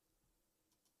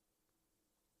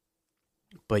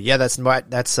 But yeah, that's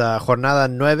Jornada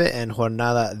 9 and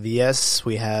Jornada 10.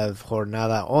 We have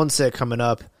Jornada 11 coming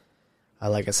up.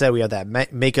 Like I said, we have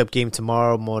that makeup game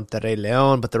tomorrow, Monterrey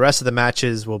León, but the rest of the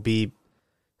matches will be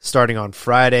starting on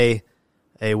Friday.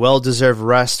 A well-deserved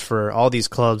rest for all these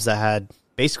clubs that had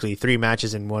basically 3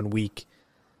 matches in 1 week.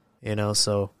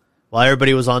 So while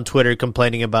everybody was on Twitter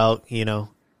complaining about,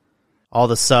 all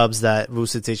the subs that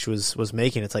Vucetic was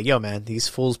making. It's like, yo, man, these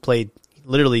fools played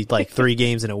literally like 3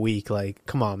 games in a week. Like,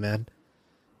 come on, man.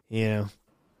 You know.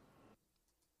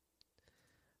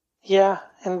 Yeah,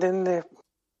 and then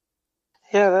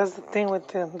that's the thing with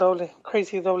the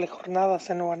crazy doble jornadas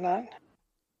and whatnot.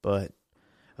 But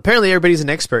apparently everybody's an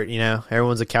expert, you know.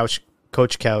 Everyone's a couch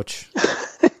coach.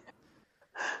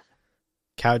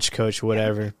 Couch coach,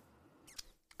 whatever.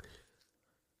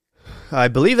 I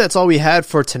believe that's all we had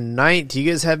for tonight. Do you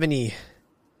guys have any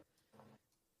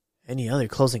other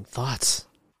closing thoughts?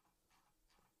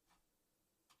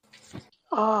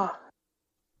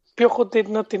 Piojo did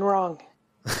nothing wrong.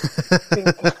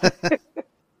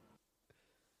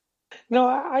 No,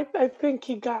 I think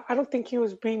I don't think he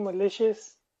was being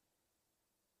malicious.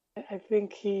 I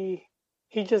think he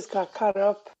just got caught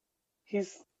up.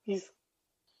 He's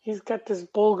got this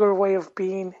vulgar way of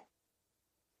being,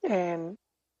 and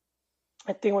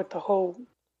I think with the whole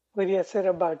what he had said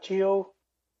about Gio,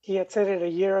 he had said it a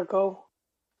year ago,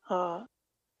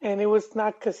 and it was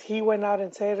not because he went out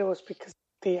and said it. It was because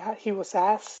he was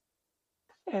asked,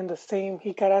 and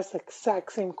he got asked the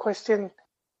exact same question.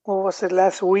 What was it,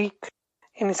 last week?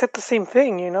 And he said the same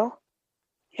thing, you know.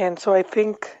 And so I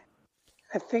think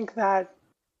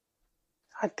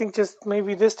just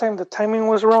maybe this time the timing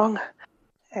was wrong,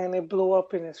 and it blew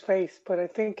up in his face. But I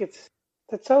think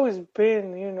that's always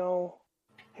been, you know,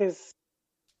 his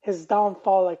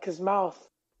downfall, like his mouth,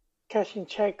 cashing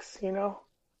checks, you know.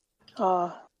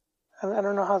 I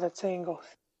don't know how that saying goes,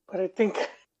 but I think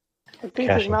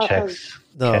his mouth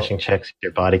cashing checks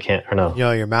your body can't, or no? You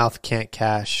know, your mouth can't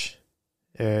cash.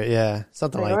 Yeah,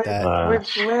 something like that.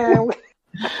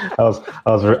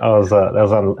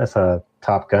 That's a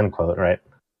Top Gun quote, right?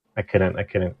 I couldn't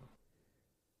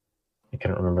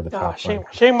remember the top line.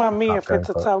 Shame on me if it's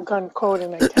a Top Gun quote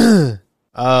and I can't.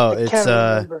 It's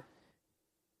remember.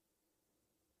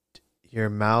 Your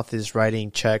mouth is writing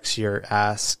checks your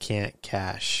ass can't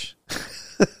cash.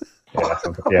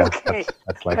 Okay.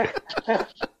 That's like.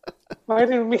 Why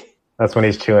didn't we? That's when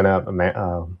he's chewing up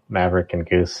Maverick and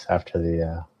Goose after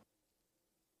the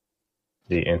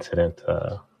incident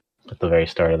at the very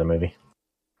start of the movie.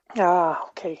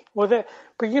 Okay. Well,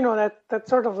 but you know that's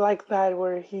sort of like that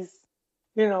where he's,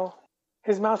 you know,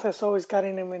 his mouth has always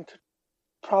gotten him into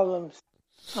problems.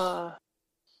 But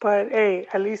hey,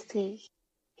 at least he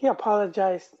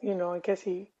apologized. You know, I guess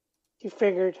he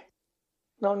figured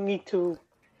no need to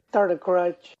start a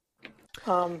grudge.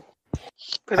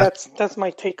 But that's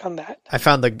my take on that. I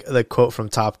found the quote from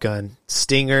Top Gun.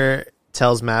 Stinger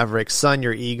tells Maverick, "Son,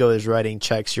 your ego is writing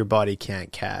checks your body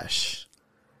can't cash."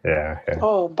 Yeah.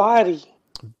 Oh, body.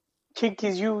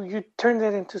 Cheekies, you turned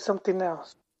that into something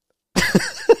else.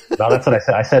 No, that's what I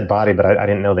said. I said body, but I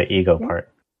didn't know the ego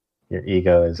part. Your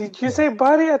ego is... Did you say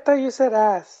body? I thought you said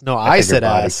ass. No, I said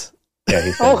ass. Yeah,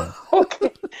 he said that.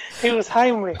 Okay. It was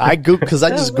Jaime. I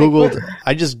just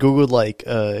googled like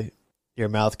your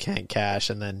mouth can't cash,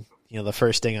 and then, you know, the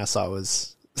first thing I saw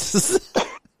was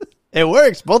it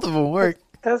works. Both of them work.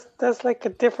 That's like a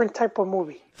different type of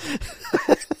movie.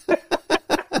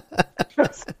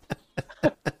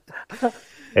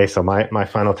 Hey, so my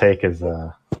final take is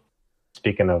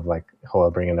speaking of like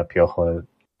Hoa bringing up Piojo,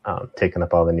 taking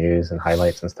up all the news and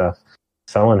highlights and stuff.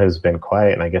 Someone who's been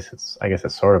quiet, and I guess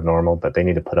it's sort of normal, but they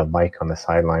need to put a mic on the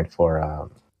sideline for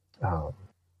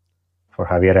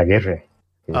Javier Aguirre.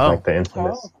 He's like the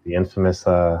infamous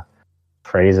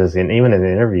phrases, and even in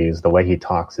interviews, the way he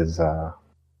talks is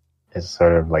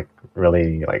sort of like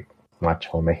really like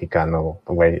macho Mexicano.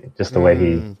 The way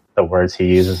the words he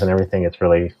uses and everything, it's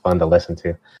really fun to listen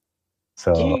to.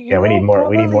 So we need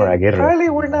more Aguirre. Probably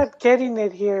we're not getting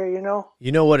it here, you know.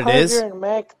 You know what it is? Here in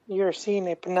Mex, you're seeing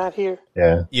it, but not here.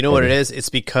 Yeah. You know what it is? It's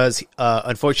because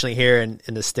unfortunately here in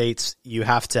the States, you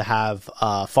have to have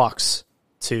Fox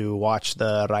to watch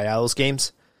the Rayados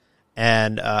games.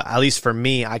 And at least for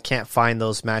me, I can't find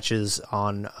those matches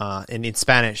on in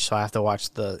Spanish, so I have to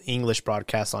watch the English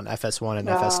broadcast on FS1 and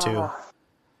FS2.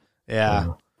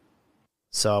 Yeah.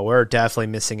 So we're definitely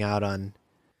missing out on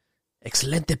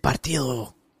excelente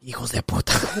partido, hijos de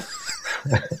puta.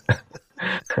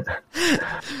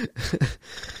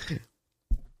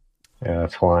 Yeah,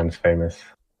 that's Juan's famous.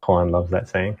 Juan loves that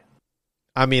saying.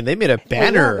 I mean, they made a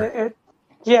banner.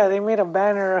 They made a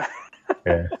banner.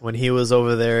 Yeah. When he was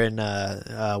over there in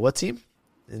what team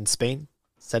in Spain,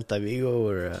 Celta Vigo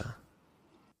or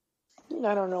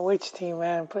I don't know which team,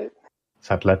 man, but it's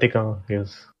Atletico. He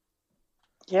was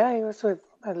with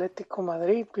Atletico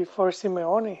Madrid before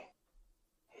Simeone.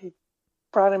 He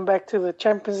brought him back to the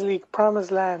Champions League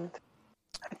promised land.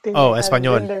 I think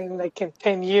Espanyol. Been there in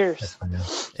 10 years.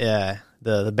 Espanyol. Yeah,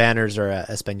 the banners are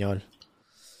Espanyol.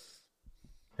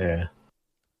 Yeah.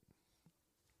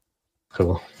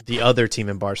 Cool. The other team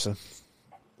in Barca.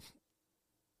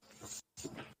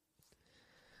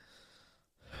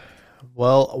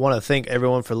 Well, I want to thank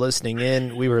everyone for listening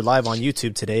in. We were live on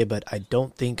YouTube today, but I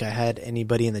don't think I had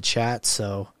anybody in the chat,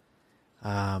 so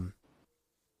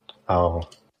Oh.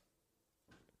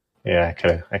 Yeah,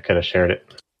 I could have shared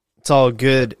it. it's all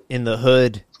good in the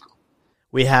hood.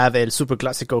 We have El Super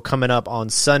Clásico coming up on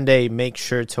Sunday. Make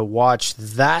sure to watch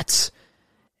that.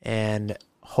 And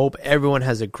hope everyone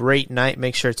has a great night.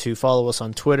 Make sure to follow us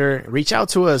on Twitter. Reach out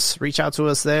to us. Reach out to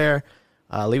us there.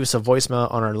 Leave us a voicemail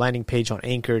on our landing page on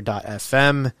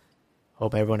anchor.fm.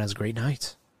 Hope everyone has a great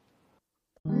night.